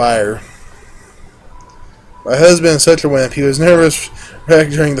out the fire. My husband is such a wimp. He was nervous wreck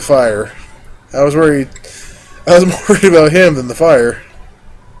during the fire. I was worried. I was more worried about him than the fire.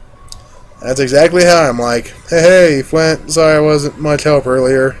 That's exactly how I'm like. Hey, Flint. Sorry I wasn't much help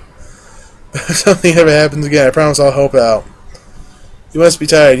earlier. If something ever happens again, I promise I'll help out. You must be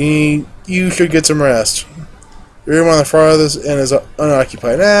tired. You should get some rest. Your room on the farthest end is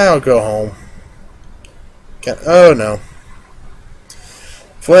unoccupied. I'll go home. Oh, no.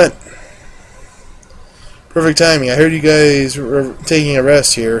 Flint. Perfect timing. I heard you guys were taking a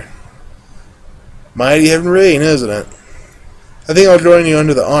rest here. Mighty heavy rain, isn't it? I think I'll join you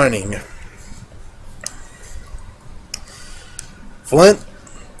under the awning. Flint,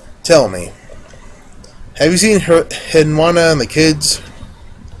 tell me. Have you seen Hedwana and the kids?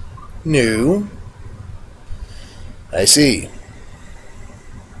 No. I see.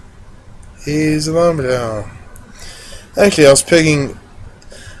 He's a lumberjack. Actually, I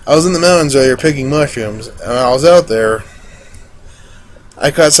was in the mountains earlier picking mushrooms, and when I was out there, I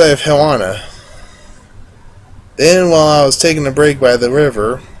caught sight of Hedwana. Then, while I was taking a break by the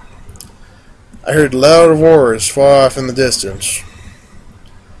river, I heard loud roars far off in the distance.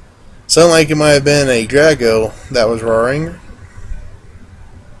 Sounded like it might have been a drago that was roaring.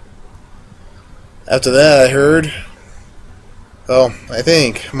 After that, I heard, well, I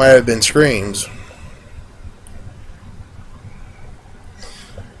think, might have been screams.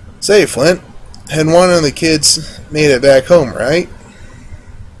 Say, Flint, had one of the kids made it back home, right?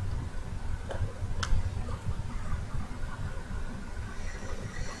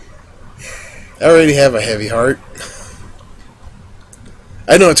 I already have a heavy heart.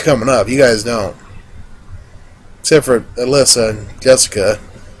 I know it's coming up. You guys don't. Except for Alyssa and Jessica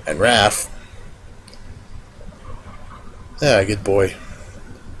and Raph. Ah, good boy.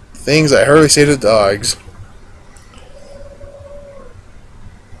 Things I hardly say to dogs.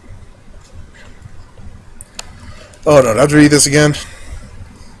 Oh no, do I have to read this again?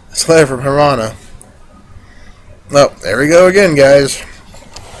 It's a letter from Hirana. Oh, there we go again, guys.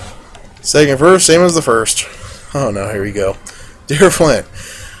 Second verse, same as the first. Oh no, here we go. Dear Flint,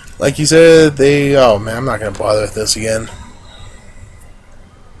 like you said, oh man, I'm not going to bother with this again.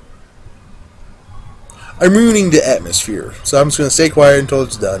 I'm ruining the atmosphere, so I'm just going to stay quiet until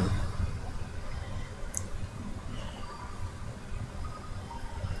it's done.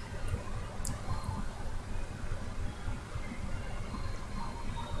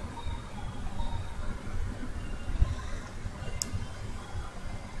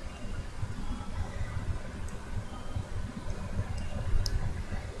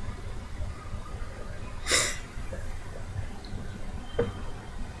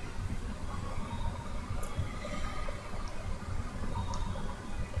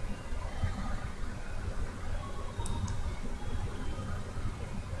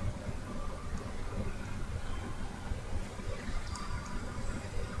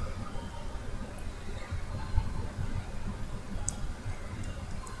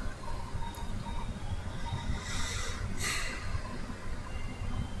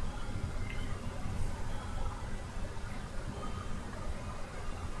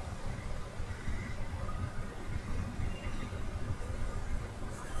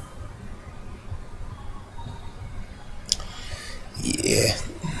 Yeah.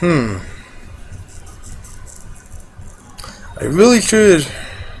 I really shouldn't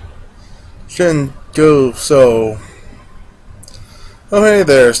go so. Oh hey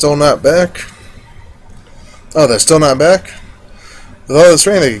there, still not back? Oh, they're still not back? With all this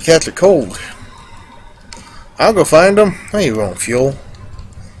rain they could catch a cold. I'll go find them. No, you won't, Fuel.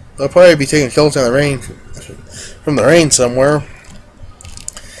 They'll probably be taking shelter in the rain from the rain somewhere.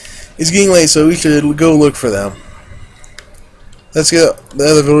 It's getting late, so we should go look for them. Let's get the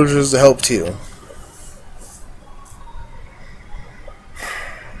other villagers to help too.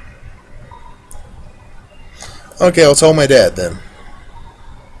 Okay, I'll tell my dad then.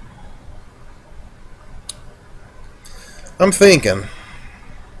 I'm thinking.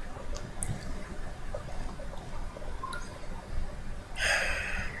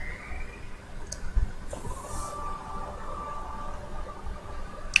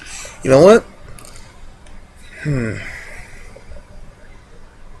 You know what?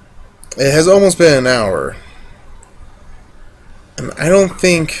 It has almost been an hour. And I don't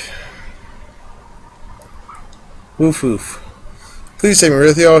think Woof woof. Please take me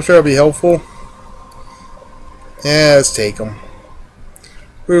with you. I'll try to be helpful. Yeah, let's take them.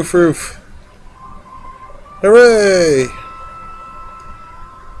 Roof roof. Hooray!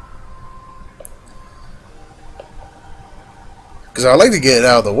 Because I'd like to get it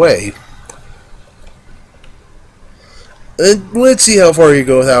out of the way. Let's see how far you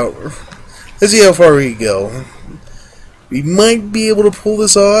go without... Let's see how far we go. We might be able to pull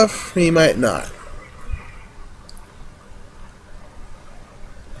this off. We might not.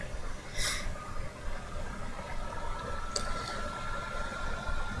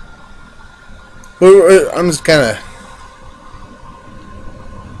 I'm just kind of...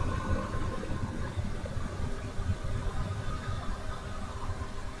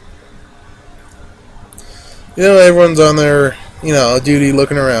 You know, everyone's on their, you know, duty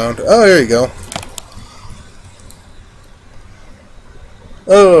looking around. Oh, there you go.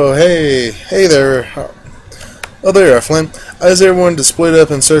 Oh, hey. Hey there. Oh, there you are, Flynn. I asked everyone to split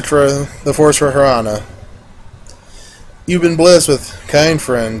up and search for the forest for Harana. You've been blessed with kind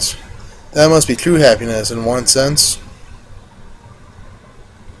friends. That must be true happiness in one sense.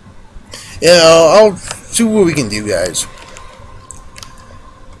 Yeah, I'll see what we can do, guys.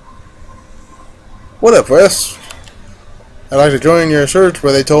 What up, Wes? I'd like to join your search,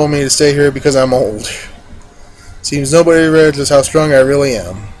 but they told me to stay here because I'm old. Seems nobody read just how strong I really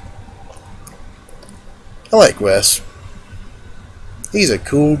am. I like Wes. He's a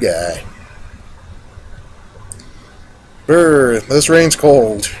cool guy. Brr, this rain's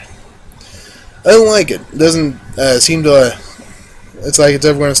cold. I don't like it. It doesn't seem to... it's like it's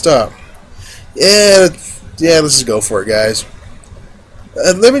ever going to stop. Yeah, let's just go for it, guys.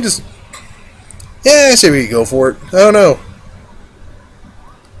 Let me just... Yeah, I say we can go for it. Oh no.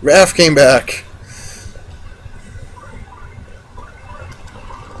 Raph came back.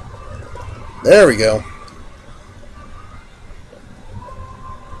 There we go.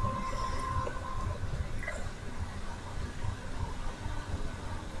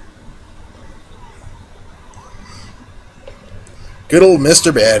 Good old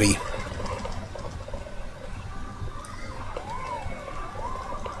Mr. Batty.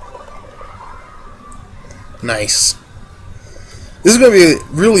 Nice. This is going to be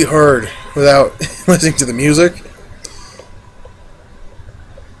really hard without listening to the music.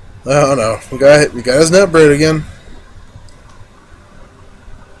 Oh no, we got his nut bread again.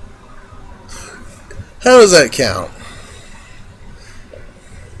 How does that count?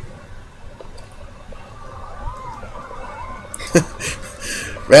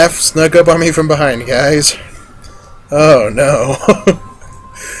 Raph snuck up on me from behind, guys. Oh no.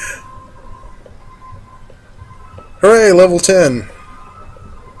 Hooray, level 10.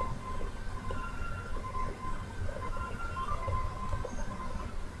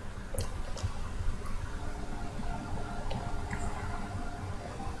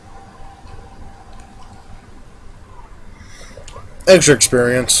 Extra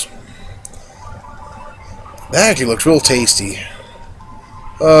experience. That actually looks real tasty.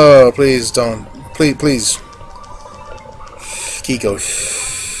 Oh, please don't. Please. Kiko.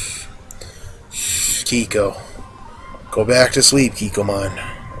 Kiko. Go back to sleep, Kikomon.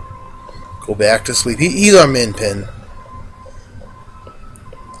 Go back to sleep. He's our min pin.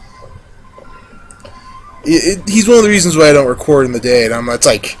 He's one of the reasons why I don't record in the day. And it's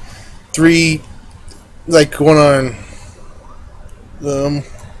like 3, like going on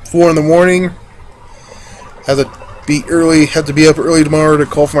 4 in the morning. Have to be up early tomorrow to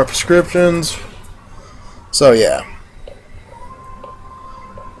call for my prescriptions. So yeah.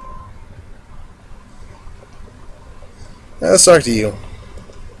 Let's talk to you.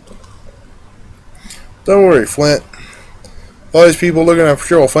 Don't worry, Flint. All these people looking, I'm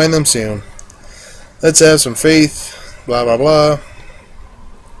sure we'll find them soon. Let's have some faith. Blah blah blah.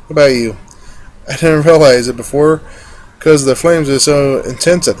 What about you? I didn't realize it before because the flames were so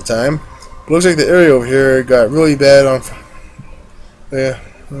intense at the time. It looks like the area over here got really bad on... Yeah,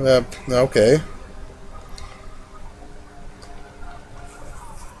 okay.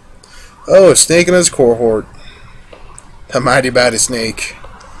 Oh, a snake in his cohort. A mighty mighty snake.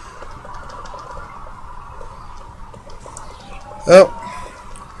 Oh.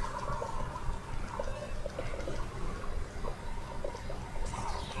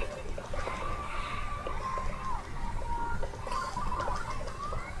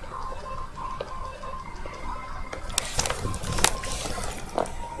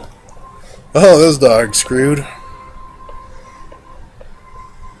 Oh, this dog's screwed.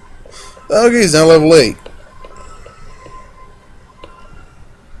 Okay, he's now level 8.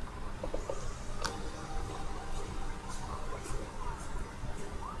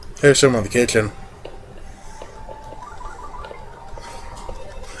 Here's some in the kitchen.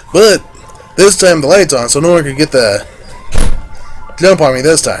 But this time the light's on, so no one could get the jump on me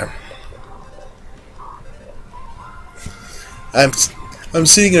this time. I'm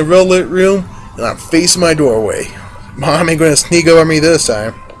sitting in a well lit room and I'm facing my doorway. Mom ain't gonna sneak over me this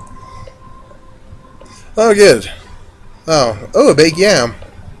time. Oh, good. Oh, a baked yam.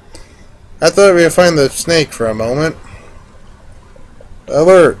 I thought we would find the snake for a moment.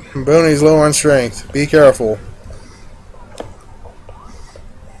 Alert! Boney's low on strength. Be careful.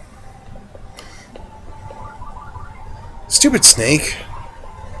 Stupid snake.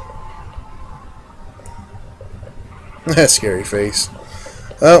 That scary face.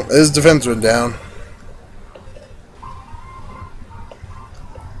 Well, his defense went down.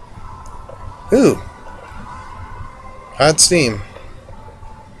 Ooh. Hot steam.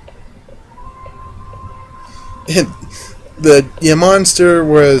 The monster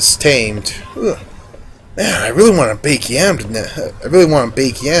was tamed. Ugh. Man, I really want a baked yam. I really want a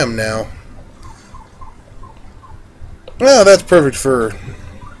baked yam now. Well, that's perfect for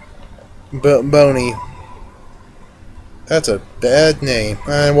Boney. That's a bad name.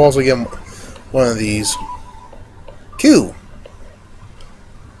 I will also get him one of these. Q.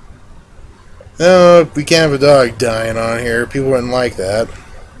 No, we can't have a dog dying on here. People wouldn't like that.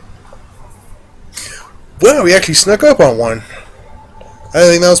 Wow, we actually snuck up on one. I didn't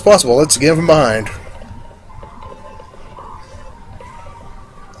think that was possible. Let's get him from behind.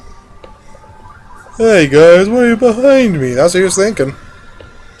 Hey guys, why are you behind me? That's what he was thinking.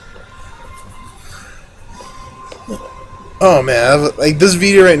 Oh man, like this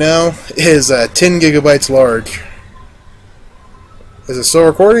video right now is 10 gigabytes large. Is it still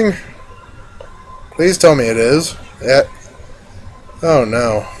recording? Please tell me it is. Yeah. Oh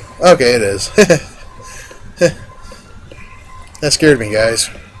no. Okay, it is. That scared me, guys.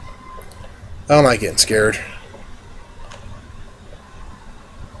 I don't like getting scared.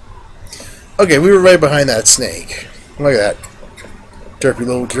 Okay, we were right behind that snake. Look at that derpy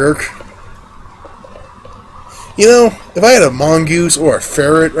little jerk. You know, if I had a mongoose or a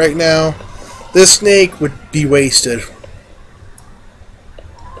ferret right now, this snake would be wasted.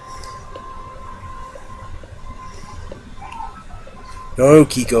 No,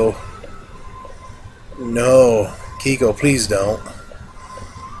 Kiko. No. Kiko, please don't.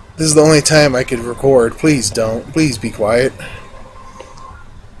 This is the only time I could record. Please don't. Please be quiet.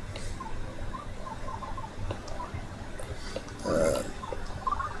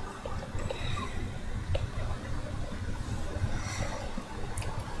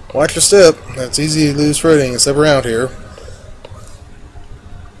 Watch your step. It's easy to lose footing and step around here.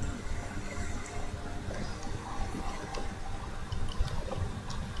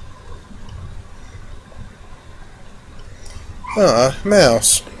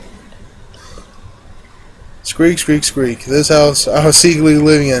 Mouse. Squeak, squeak, squeak. This house I was secretly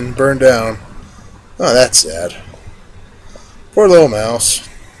living in burned down. Oh, that's sad. Poor little mouse.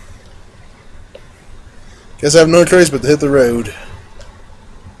 Guess I have no choice but to hit the road.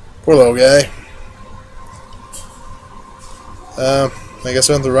 Poor little guy. I guess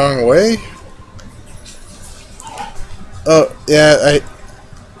I went the wrong way? Oh, yeah,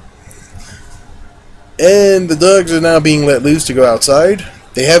 And the dogs are now being let loose to go outside.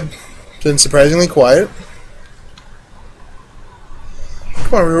 They have been surprisingly quiet.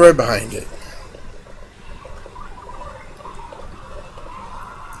 Come on, we're right behind it.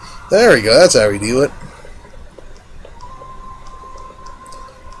 There we go, that's how we do it.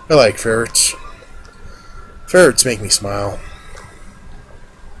 I like ferrets. Ferrets make me smile.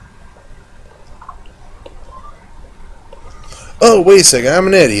 Oh, wait a second, I'm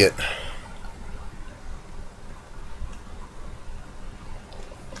an idiot.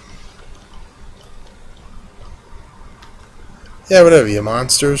 Yeah, whatever, you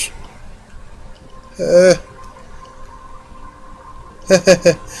monsters.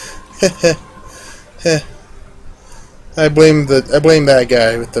 I blame that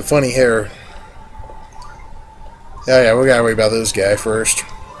guy with the funny hair. Yeah, we gotta worry about this guy first.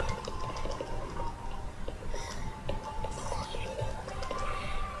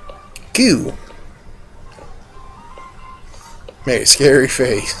 Q. Make a scary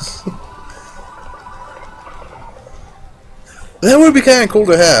face. That would be kind of cool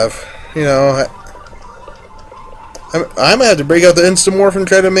to have. You know, I might have to break out the Instamorph and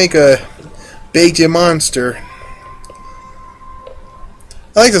try to make a baked monster.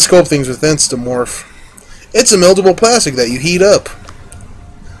 I like to sculpt things with Instamorph. It's a meltable plastic that you heat up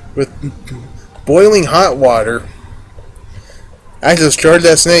with boiling hot water. I just charge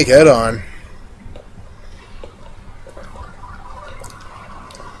that snake head on.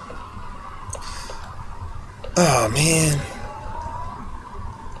 Oh man.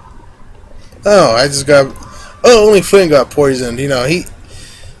 Oh, I just got... Oh, only Flynn got poisoned. You know,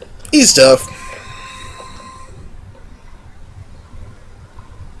 he's tough.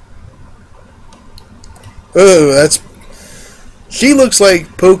 Oh, that's... She looks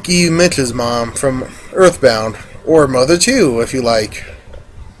like Pokey Mitch's mom from Earthbound. Or Mother too, if you like.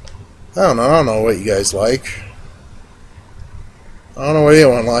 I don't know what you guys like. I don't know what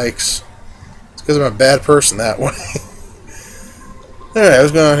anyone likes. It's because I'm a bad person that way. Alright,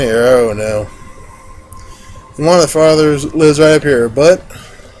 what's going on here? Oh no. One of the fathers lives right up here, but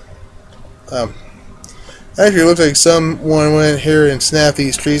actually it looks like someone went here and snapped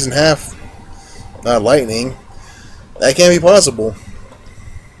these trees in half. Not lightning. That can't be possible.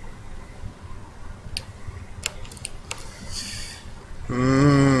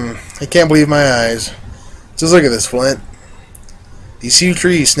 I can't believe my eyes. Just look at this, Flint. These two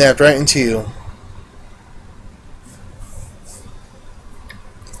trees snapped right in two.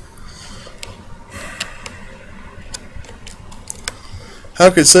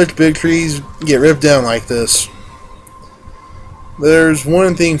 How could such big trees get ripped down like this? There's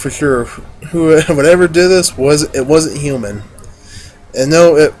one thing for sure. Whoever did this wasn't human. And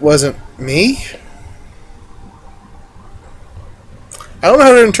no, it wasn't me? I don't know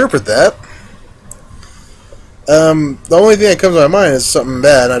how to interpret that. The only thing that comes to my mind is something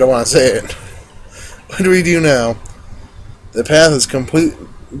bad, and I don't want to say it. What do we do now? The path is complete.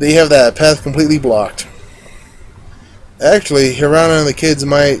 They have that path completely blocked. Actually, Hirana and the kids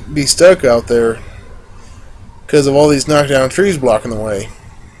might be stuck out there because of all these knocked down trees blocking the way.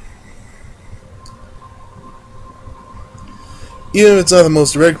 Even if it's not the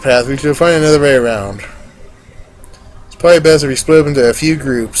most direct path, we should find another way around. It's probably best if we split up into a few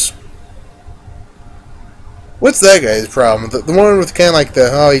groups. What's that guy's problem? The one with kind of like the,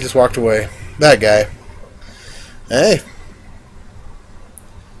 oh, he just walked away. That guy. Hey.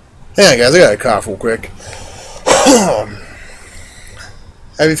 Hang on, guys, I gotta cough real quick.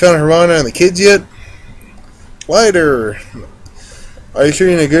 Have you found Hirana and the kids yet? Lighter. Are you sure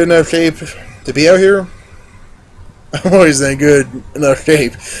you're in a good enough shape to be out here? I'm always in a good enough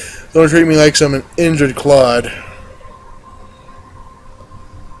shape. Don't treat me like some injured clod.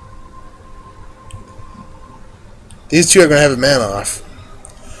 These two are going to have a man-off.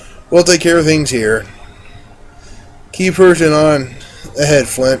 We'll take care of things here. Keep pushing on ahead,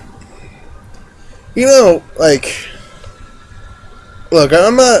 Flint. You know, like... Look,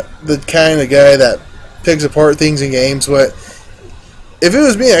 I'm not the kind of guy that picks apart things in games, but if it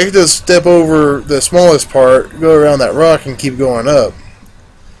was me, I could just step over the smallest part, go around that rock, and keep going up.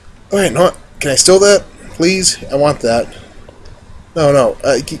 Alright, no, can I steal that? Please? I want that. No,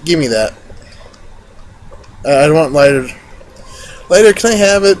 give me that. I don't want lighter. Lighter, can I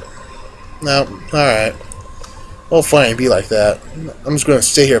have it? No, alright. Well, fine, be like that. I'm just going to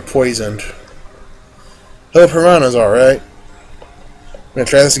stay here poisoned. Hope Hirana's alright. I'm going to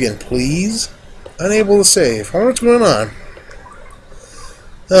try this again, please. Unable to save. I wonder what's going on.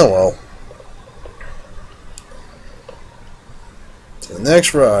 Oh well. To the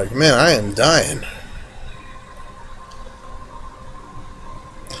next rock. Man, I am dying.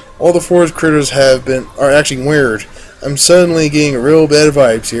 All the forest critters are acting weird. I'm suddenly getting real bad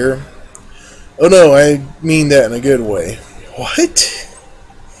vibes here. Oh no, I mean that in a good way. What?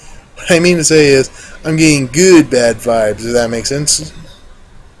 What I mean to say is, I'm getting good bad vibes, if that makes sense.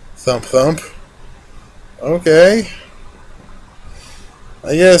 Thump thump. Okay.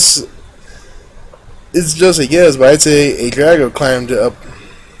 I guess it's just a guess, but I'd say a Drago climbed up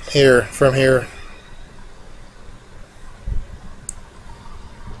here, from here.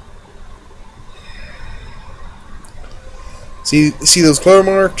 See those claw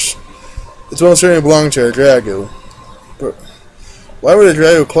marks? It's almost certainly belong to a Drago. But why would a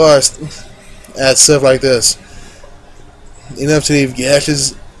Drago claw at stuff like this? Enough to leave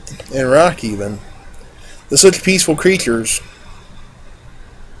gashes and rock even. They're such peaceful creatures.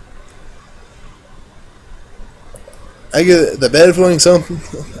 I get the feeling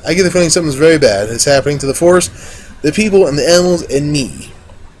something's very bad is happening to the forest, the people, and the animals, and me.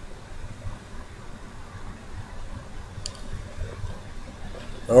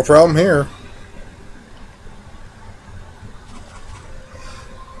 No problem here.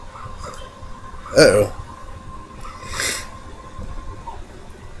 Uh-oh.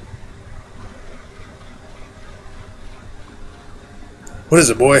 What is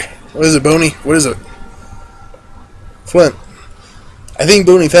it, boy? What is it, Boney? What is it? Flint. I think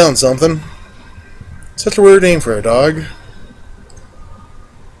Boney found something. Such a weird name for a dog.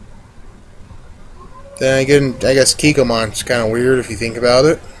 Then again, I guess Kikomon's kind of weird if you think about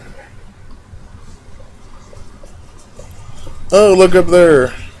it. Oh, look up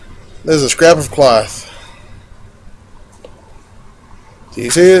there. There's a scrap of cloth. Do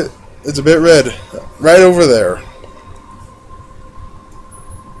you see it? It's a bit red. Right over there.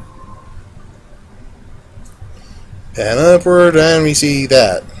 Pan upward and we see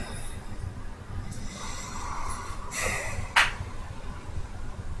that.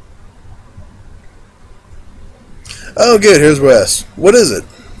 Oh good, here's Wes. What is it?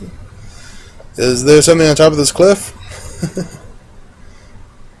 Is there something on top of this cliff?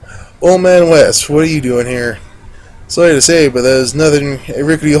 Old man Wes, what are you doing here? Sorry to say, but there's nothing a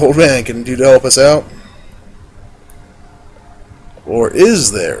rickety old man can do to help us out. Or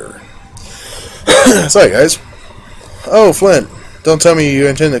is there? Sorry guys. Oh, Flint, don't tell me you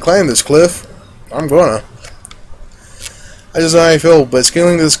intend to climb this cliff. I'm gonna. I just know how I feel, but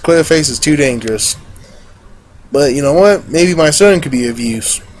scaling this cliff face is too dangerous. But you know what? Maybe my son could be of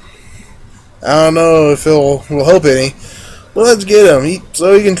use. I don't know if will help any, but let's get him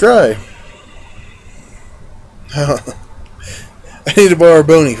so he can try. I need to borrow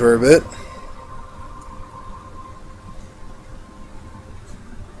Boney for a bit.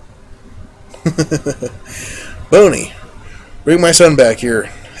 Boney, bring my son back here.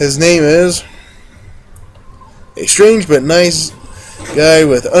 His name is a strange but nice guy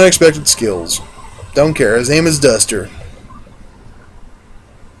with unexpected skills. Don't care. His name is Duster.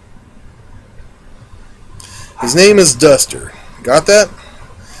 His name is Duster. Got that?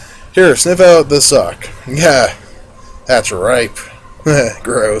 Here, sniff out this sock. Yeah, that's ripe.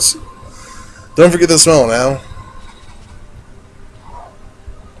 Gross. Don't forget the smell now.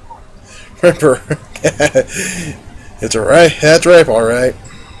 Remember, it's alright. That's ripe, alright.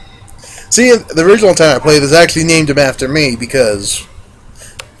 See, the original time I played this actually named him after me because...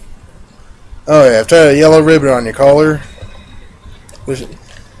 Oh yeah, I've tied a yellow ribbon on your collar.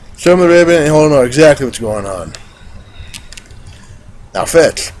 Show him the ribbon and he'll know exactly what's going on. Now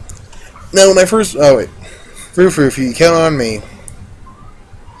fetch. Now when I first... Oh wait. Roof, you count on me.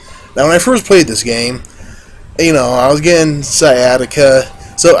 Now when I first played this game, you know, I was getting sciatica,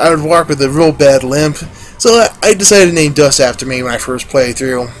 so I would walk with a real bad limp. So I decided to name Dust after me when I first played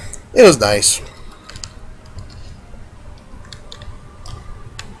through. It was nice.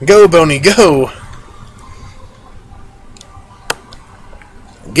 Go, Boney, go!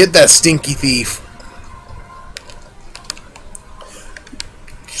 Get that stinky thief.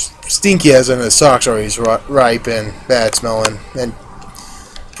 Stinky as in his socks are always ripe and bad smelling. And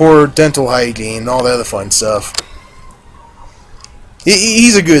poor dental hygiene and all that other fun stuff.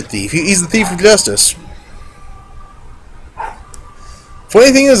 He's a good thief. He's the thief of justice.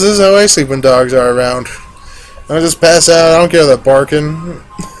 Funny thing is, this is how I sleep when dogs are around. I just pass out. I don't care that barking.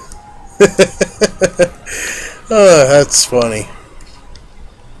 Oh, that's funny.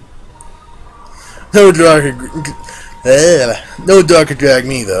 No dog could drag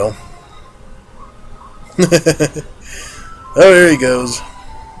me though. Oh, there he goes.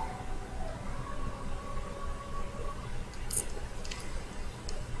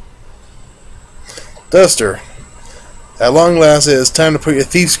 Duster, at long last it is time to put your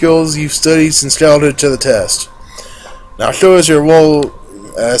thief skills you've studied since childhood to the test. Now show us your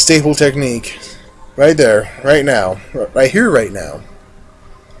staple technique. Right there, right now. Right here, right now.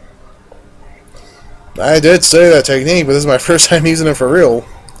 I did study that technique, but this is my first time using it for real.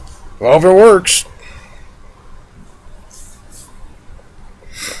 Well, if it works.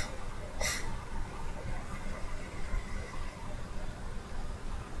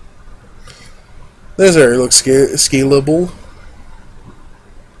 This area looks scalable.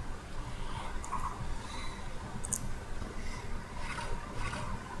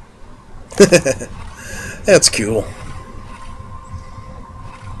 That's cool.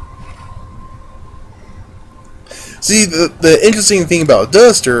 See, the interesting thing about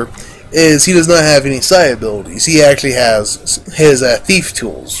Duster is he does not have any psi abilities. He actually has his thief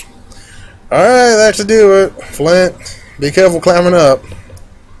tools. Alright, that should do it. Flint, be careful climbing up.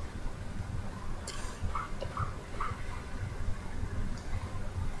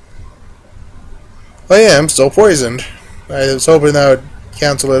 Oh yeah, I'm still poisoned. I was hoping that would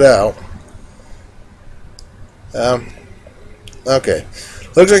cancel it out. Okay.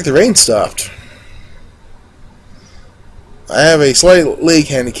 Looks like the rain stopped. I have a slight leg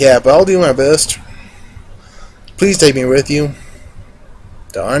handicap, but I'll do my best. Please take me with you.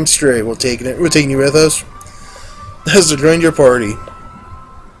 Darn straight, we're taking you with us. As to join your party.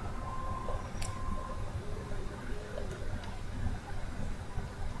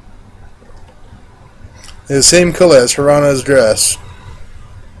 It's the same color as Hirana's dress.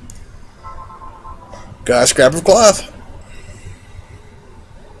 Got a scrap of cloth.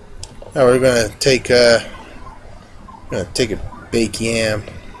 Now we're gonna take a baked yam.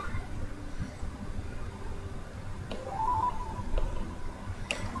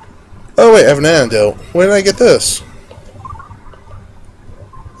 Oh wait, I have an antidote. Where did I get this?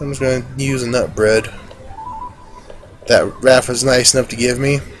 I'm just gonna use a nut bread that Raph was nice enough to give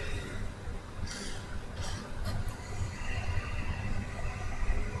me.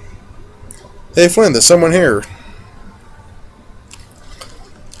 Hey Flynn, there's someone here.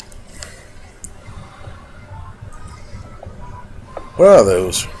 What are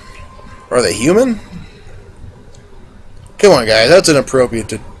those? Are they human? Come on, guys, that's inappropriate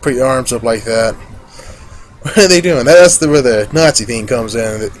to put your arms up like that. What are they doing? That's where the Nazi thing comes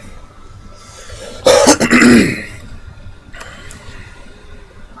in.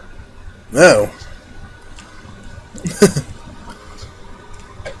 No.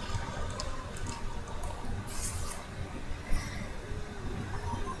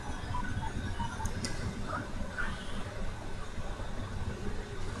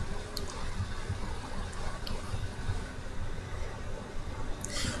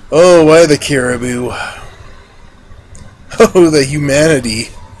 Oh, why the caribou? Oh, the humanity.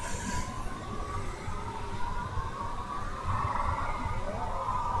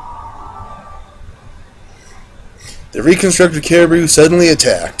 The reconstructed caribou suddenly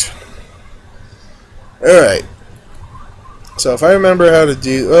attacked. Alright. So if I remember how to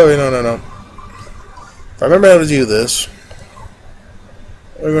do... Oh, wait, no. If I remember how to do this,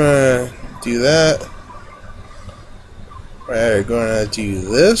 we're going to do that. We're going to do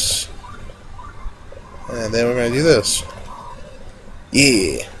this. And then we're going to do this.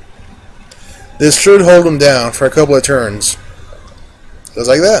 Yeah. This should hold him down for a couple of turns. Just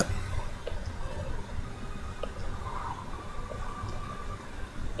like that.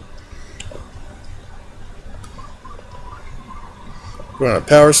 We're going to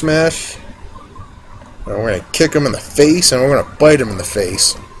power smash. And we're going to kick him in the face. And we're going to bite him in the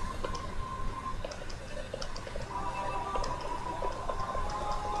face.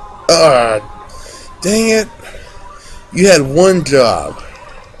 Dang it. You had one job.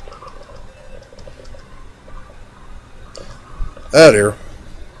 Oh dear.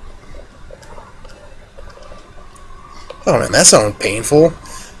 Oh man, that sounded painful.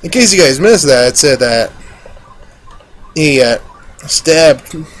 In case you guys missed that, it said that he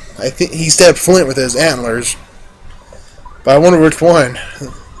stabbed, I think he stabbed Flint with his antlers. But I wonder which one.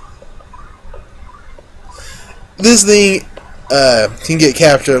 This thing can get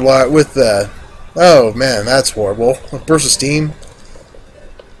captured a lot with oh man, that's horrible. A burst of steam.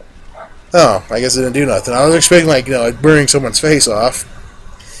 Oh, I guess it didn't do nothing. I was expecting, like, you know, like burning someone's face off.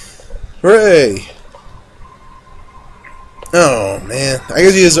 Hooray! Oh man, I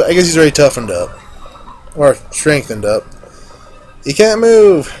guess he's already toughened up, or strengthened up. He can't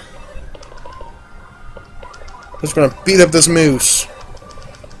move. Just gonna beat up this moose.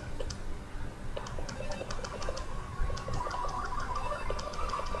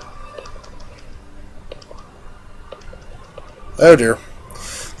 Oh dear.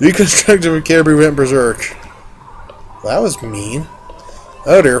 The reconstructed caribou went berserk. Well, that was mean.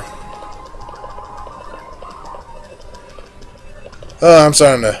 Oh dear. Oh, I'm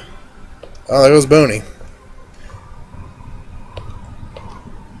starting to... Oh, there goes Boney.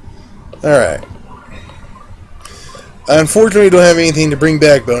 Alright. Unfortunately, we don't have anything to bring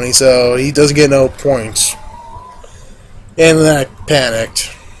back Boney, so he doesn't get no points. And then I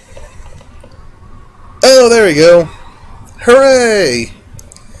panicked. Oh, there we go. Hooray!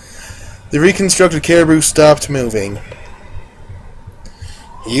 The reconstructed caribou stopped moving.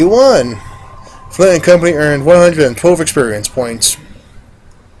 You won! Flint and Company earned 112 experience points.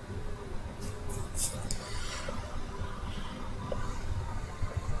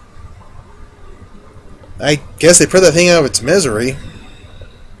 I guess they put that thing out of its misery.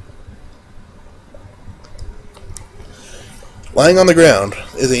 Lying on the ground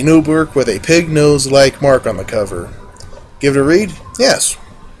is a notebook with a pig nose-like mark on the cover. Give it a read? Yes.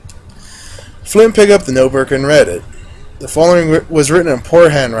 Flint picked up the notebook and read it. The following was written in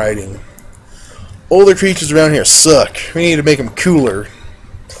poor handwriting. Older creatures around here suck. We need to make them cooler.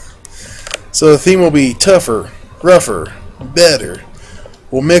 So the theme will be tougher, rougher, better.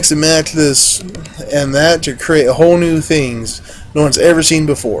 We'll mix and match this and that to create whole new things no one's ever seen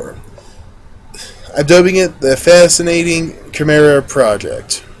before. I'm dubbing it the Fascinating Chimera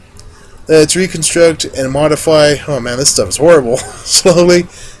Project. Let's reconstruct and modify... Oh man, this stuff is horrible. Slowly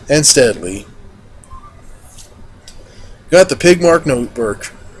and steadily. Got the pig mark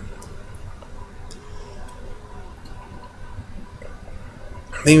notebook.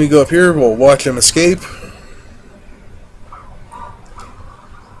 Then we go up here, we'll watch them escape.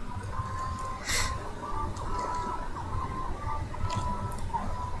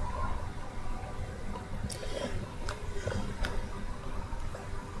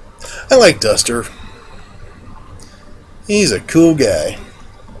 I like Duster. He's a cool guy.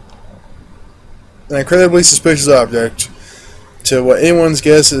 An incredibly suspicious object to what anyone's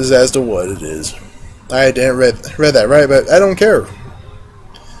guess is as to what it is. I didn't read that right, but I don't care.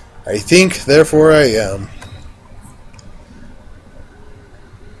 I think, therefore I am.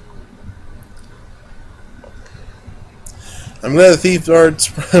 I'm glad the thief arts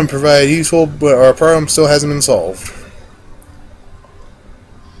provide useful, but our problem still hasn't been solved.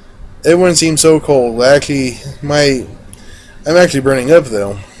 Everyone seems so cold. I'm actually burning up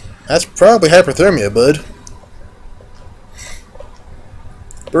though. That's probably hypothermia, bud.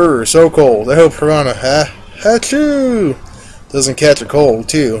 Brr, so cold. I hope Piranha Achoo! Doesn't catch a cold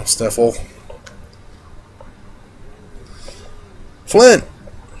too, Sniffle. Flint!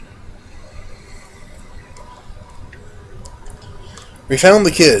 We found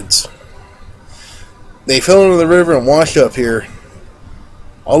the kids. They fell into the river and washed up here.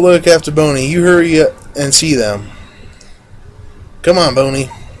 I'll look after Boney. You hurry up and see them. Come on, Boney.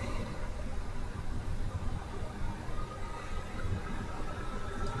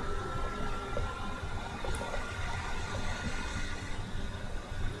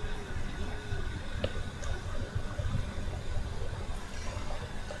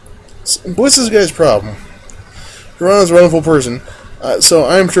 What's this guy's problem? Piranha's a wonderful person, so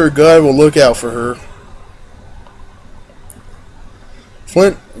I'm sure God will look out for her.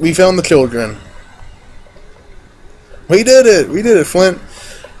 Flint, we found the children. We did it! We did it, Flint.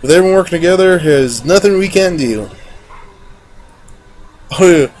 With everyone working together, there's nothing we can't do.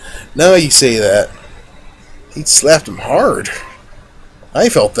 Oh, now you say that. He slapped him hard. I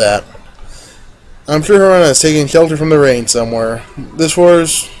felt that. I'm sure Piranha is taking shelter from the rain somewhere. This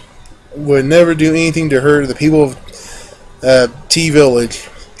forest would never do anything to hurt the people of T Village.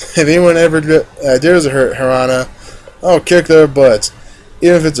 If anyone ever dares to hurt Piranha, I'll kick their butts.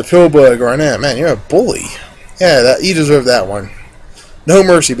 Even if it's a pill bug or an ant. Man, you're a bully. Yeah, you deserve that one. No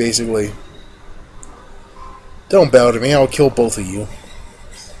mercy, basically. Don't bow to me, I'll kill both of you.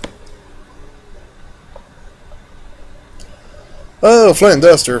 Oh, Flint and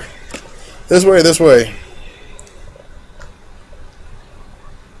Duster. This way, this way.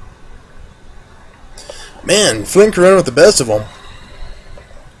 Man, Flint can run with the best of them.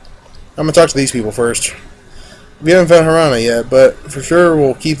 I'm gonna talk to these people first. We haven't found Piranha yet, but for sure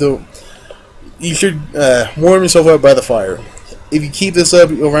we'll keep the... You should warm yourself up by the fire. If you keep this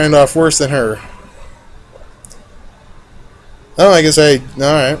up, you'll round off worse than her. Oh, I guess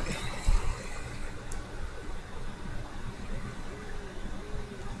alright.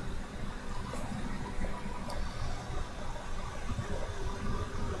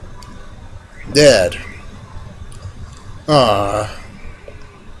 Dad. Ah.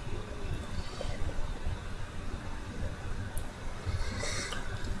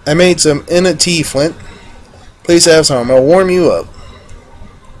 I made some inna tea, Flint. Please have some. I'll warm you up.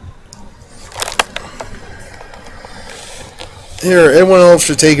 Here, everyone else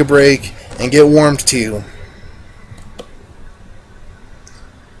should take a break and get warmed too.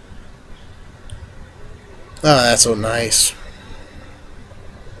 Ah, that's so nice.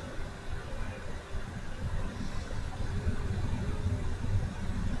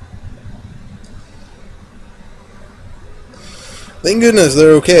 Thank goodness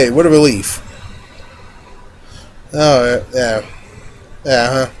they're okay. What a relief. Oh, yeah. Yeah,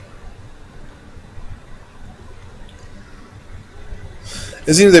 huh.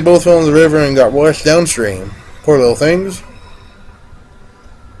 It seems they both fell in the river and got washed downstream. Poor little things.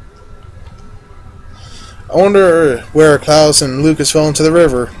 I wonder where Klaus and Lucas fell into the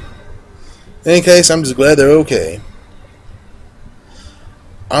river. In any case, I'm just glad they're okay.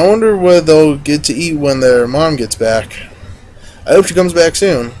 I wonder what they'll get to eat when their mom gets back. I hope she comes back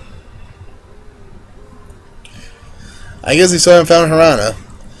soon. I guess they still haven't found Piranha.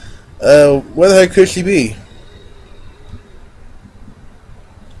 Where the heck could she be?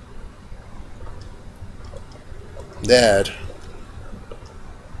 Dad.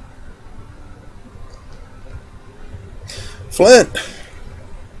 Flint!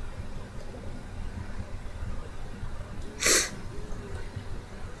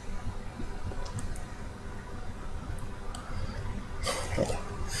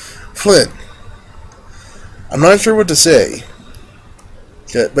 Flint, I'm not sure what to say,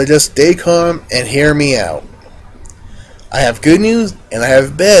 but just stay calm and hear me out. I have good news and I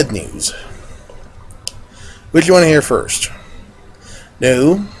have bad news. Which do you want to hear first?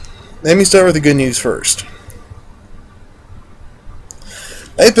 No, let me start with the good news first.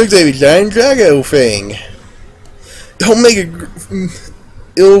 I picked up a giant Drago thing.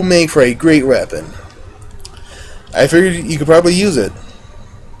 It'll make for a great weapon. I figured you could probably use it.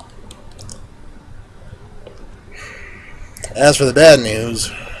 As for the bad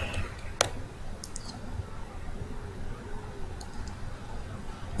news,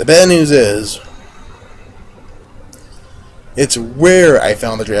 is it's where I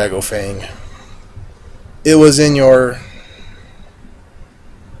found the Drago Fang. It was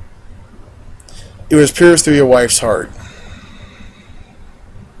pierced through your wife's heart.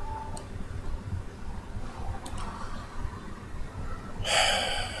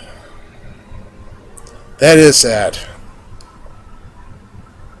 That is sad.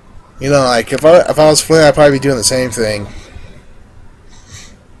 You know, like if I was Flint, I'd probably be doing the same thing.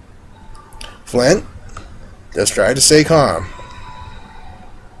 Flint, just try to stay calm.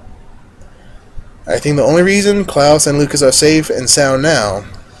 I think the only reason Klaus and Lucas are safe and sound now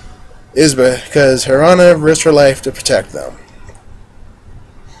is because Hirana risked her life to protect them.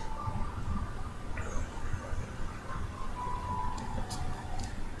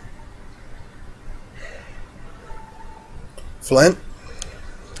 Flint?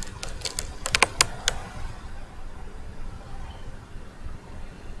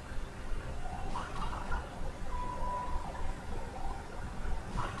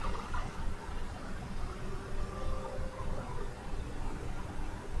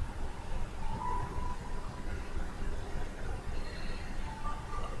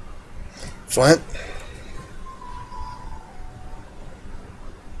 Flint?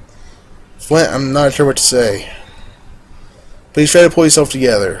 Flint, I'm not sure what to say. Please try to pull yourself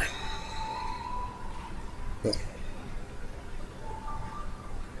together.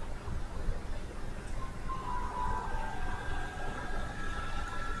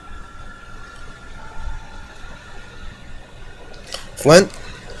 Flint,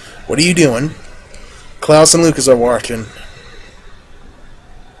 what are you doing? Klaus and Lucas are watching.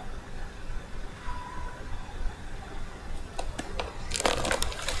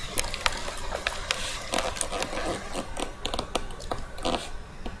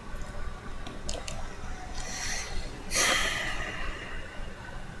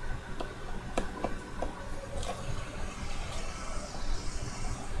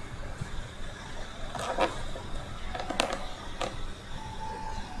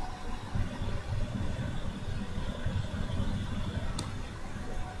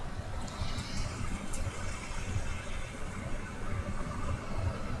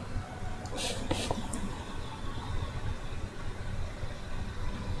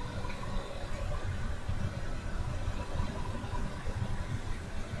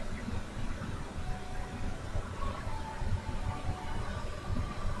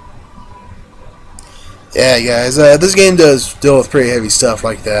 Yeah, guys, this game does deal with pretty heavy stuff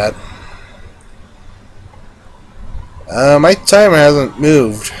like that. My timer hasn't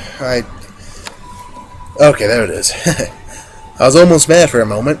moved. Okay, there it is. I was almost mad for a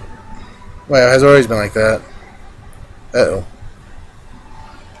moment. Well, it has always been like that. Uh-oh.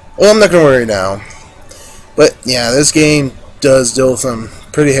 Well, I'm not going to worry now. But, yeah, this game does deal with some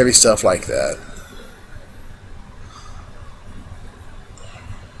pretty heavy stuff like that.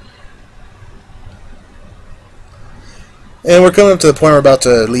 And we're coming up to the point we're about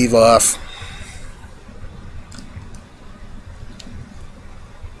to leave off.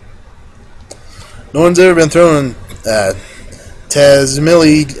 No one's ever been thrown in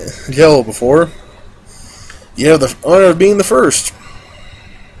Tazmily Jello before. You have the honor of being the first.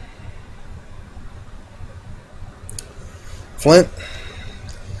 Flint,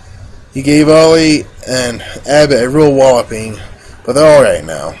 you gave Ollie and Abbott a real walloping, but they're alright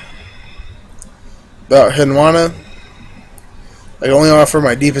now. About Henwana, I can only offer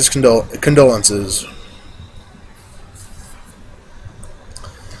my deepest condolences.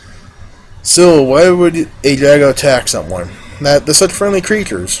 Still, why would a Drago attack someone? They're such friendly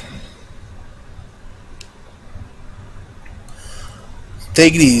creatures.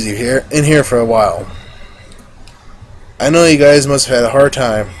 Take it easy in here for a while. I know you guys must have had a hard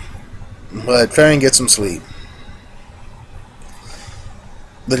time, but try and get some sleep.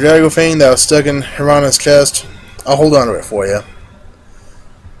 The Drago Fang that was stuck in Hirana's chest, I'll hold on to it for you.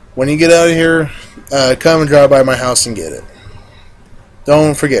 When you get out of here, come and drop by my house and get it.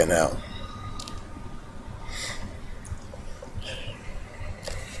 Don't forget now.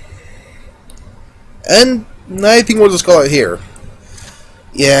 And I think we'll just call it here.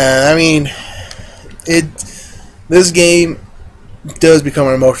 Yeah, I mean, this game does become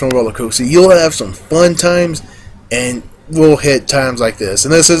an emotional roller coaster. You'll have some fun times, and we'll hit times like this.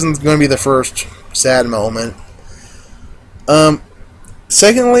 And this isn't going to be the first sad moment.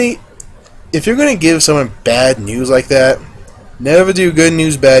 Secondly, if you're going to give someone bad news like that, never do good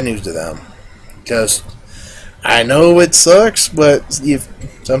news, bad news to them. Because I know it sucks, but you've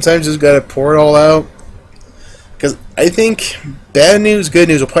sometimes just got to pour it all out. Because I think bad news, good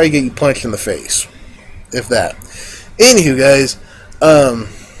news will probably get you punched in the face. If that. Anywho, guys,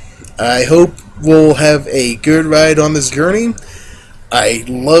 I hope we'll have a good ride on this journey. I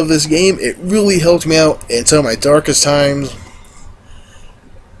love this game. It really helped me out in some of my darkest times.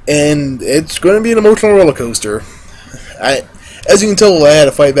 And it's going to be an emotional roller coaster. As you can tell, I had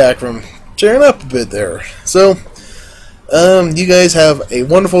to fight back from tearing up a bit there. So, you guys have a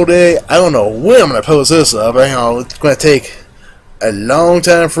wonderful day. I don't know when I'm going to post this up. I know it's going to take a long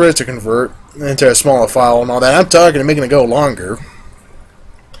time for it to convert into a smaller file and all that. I'm talking to making it go longer.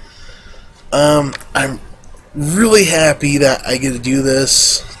 I'm really happy that I get to do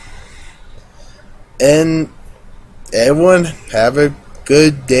this. And everyone have a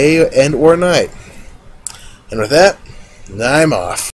good day and or night. And with that, I'm off.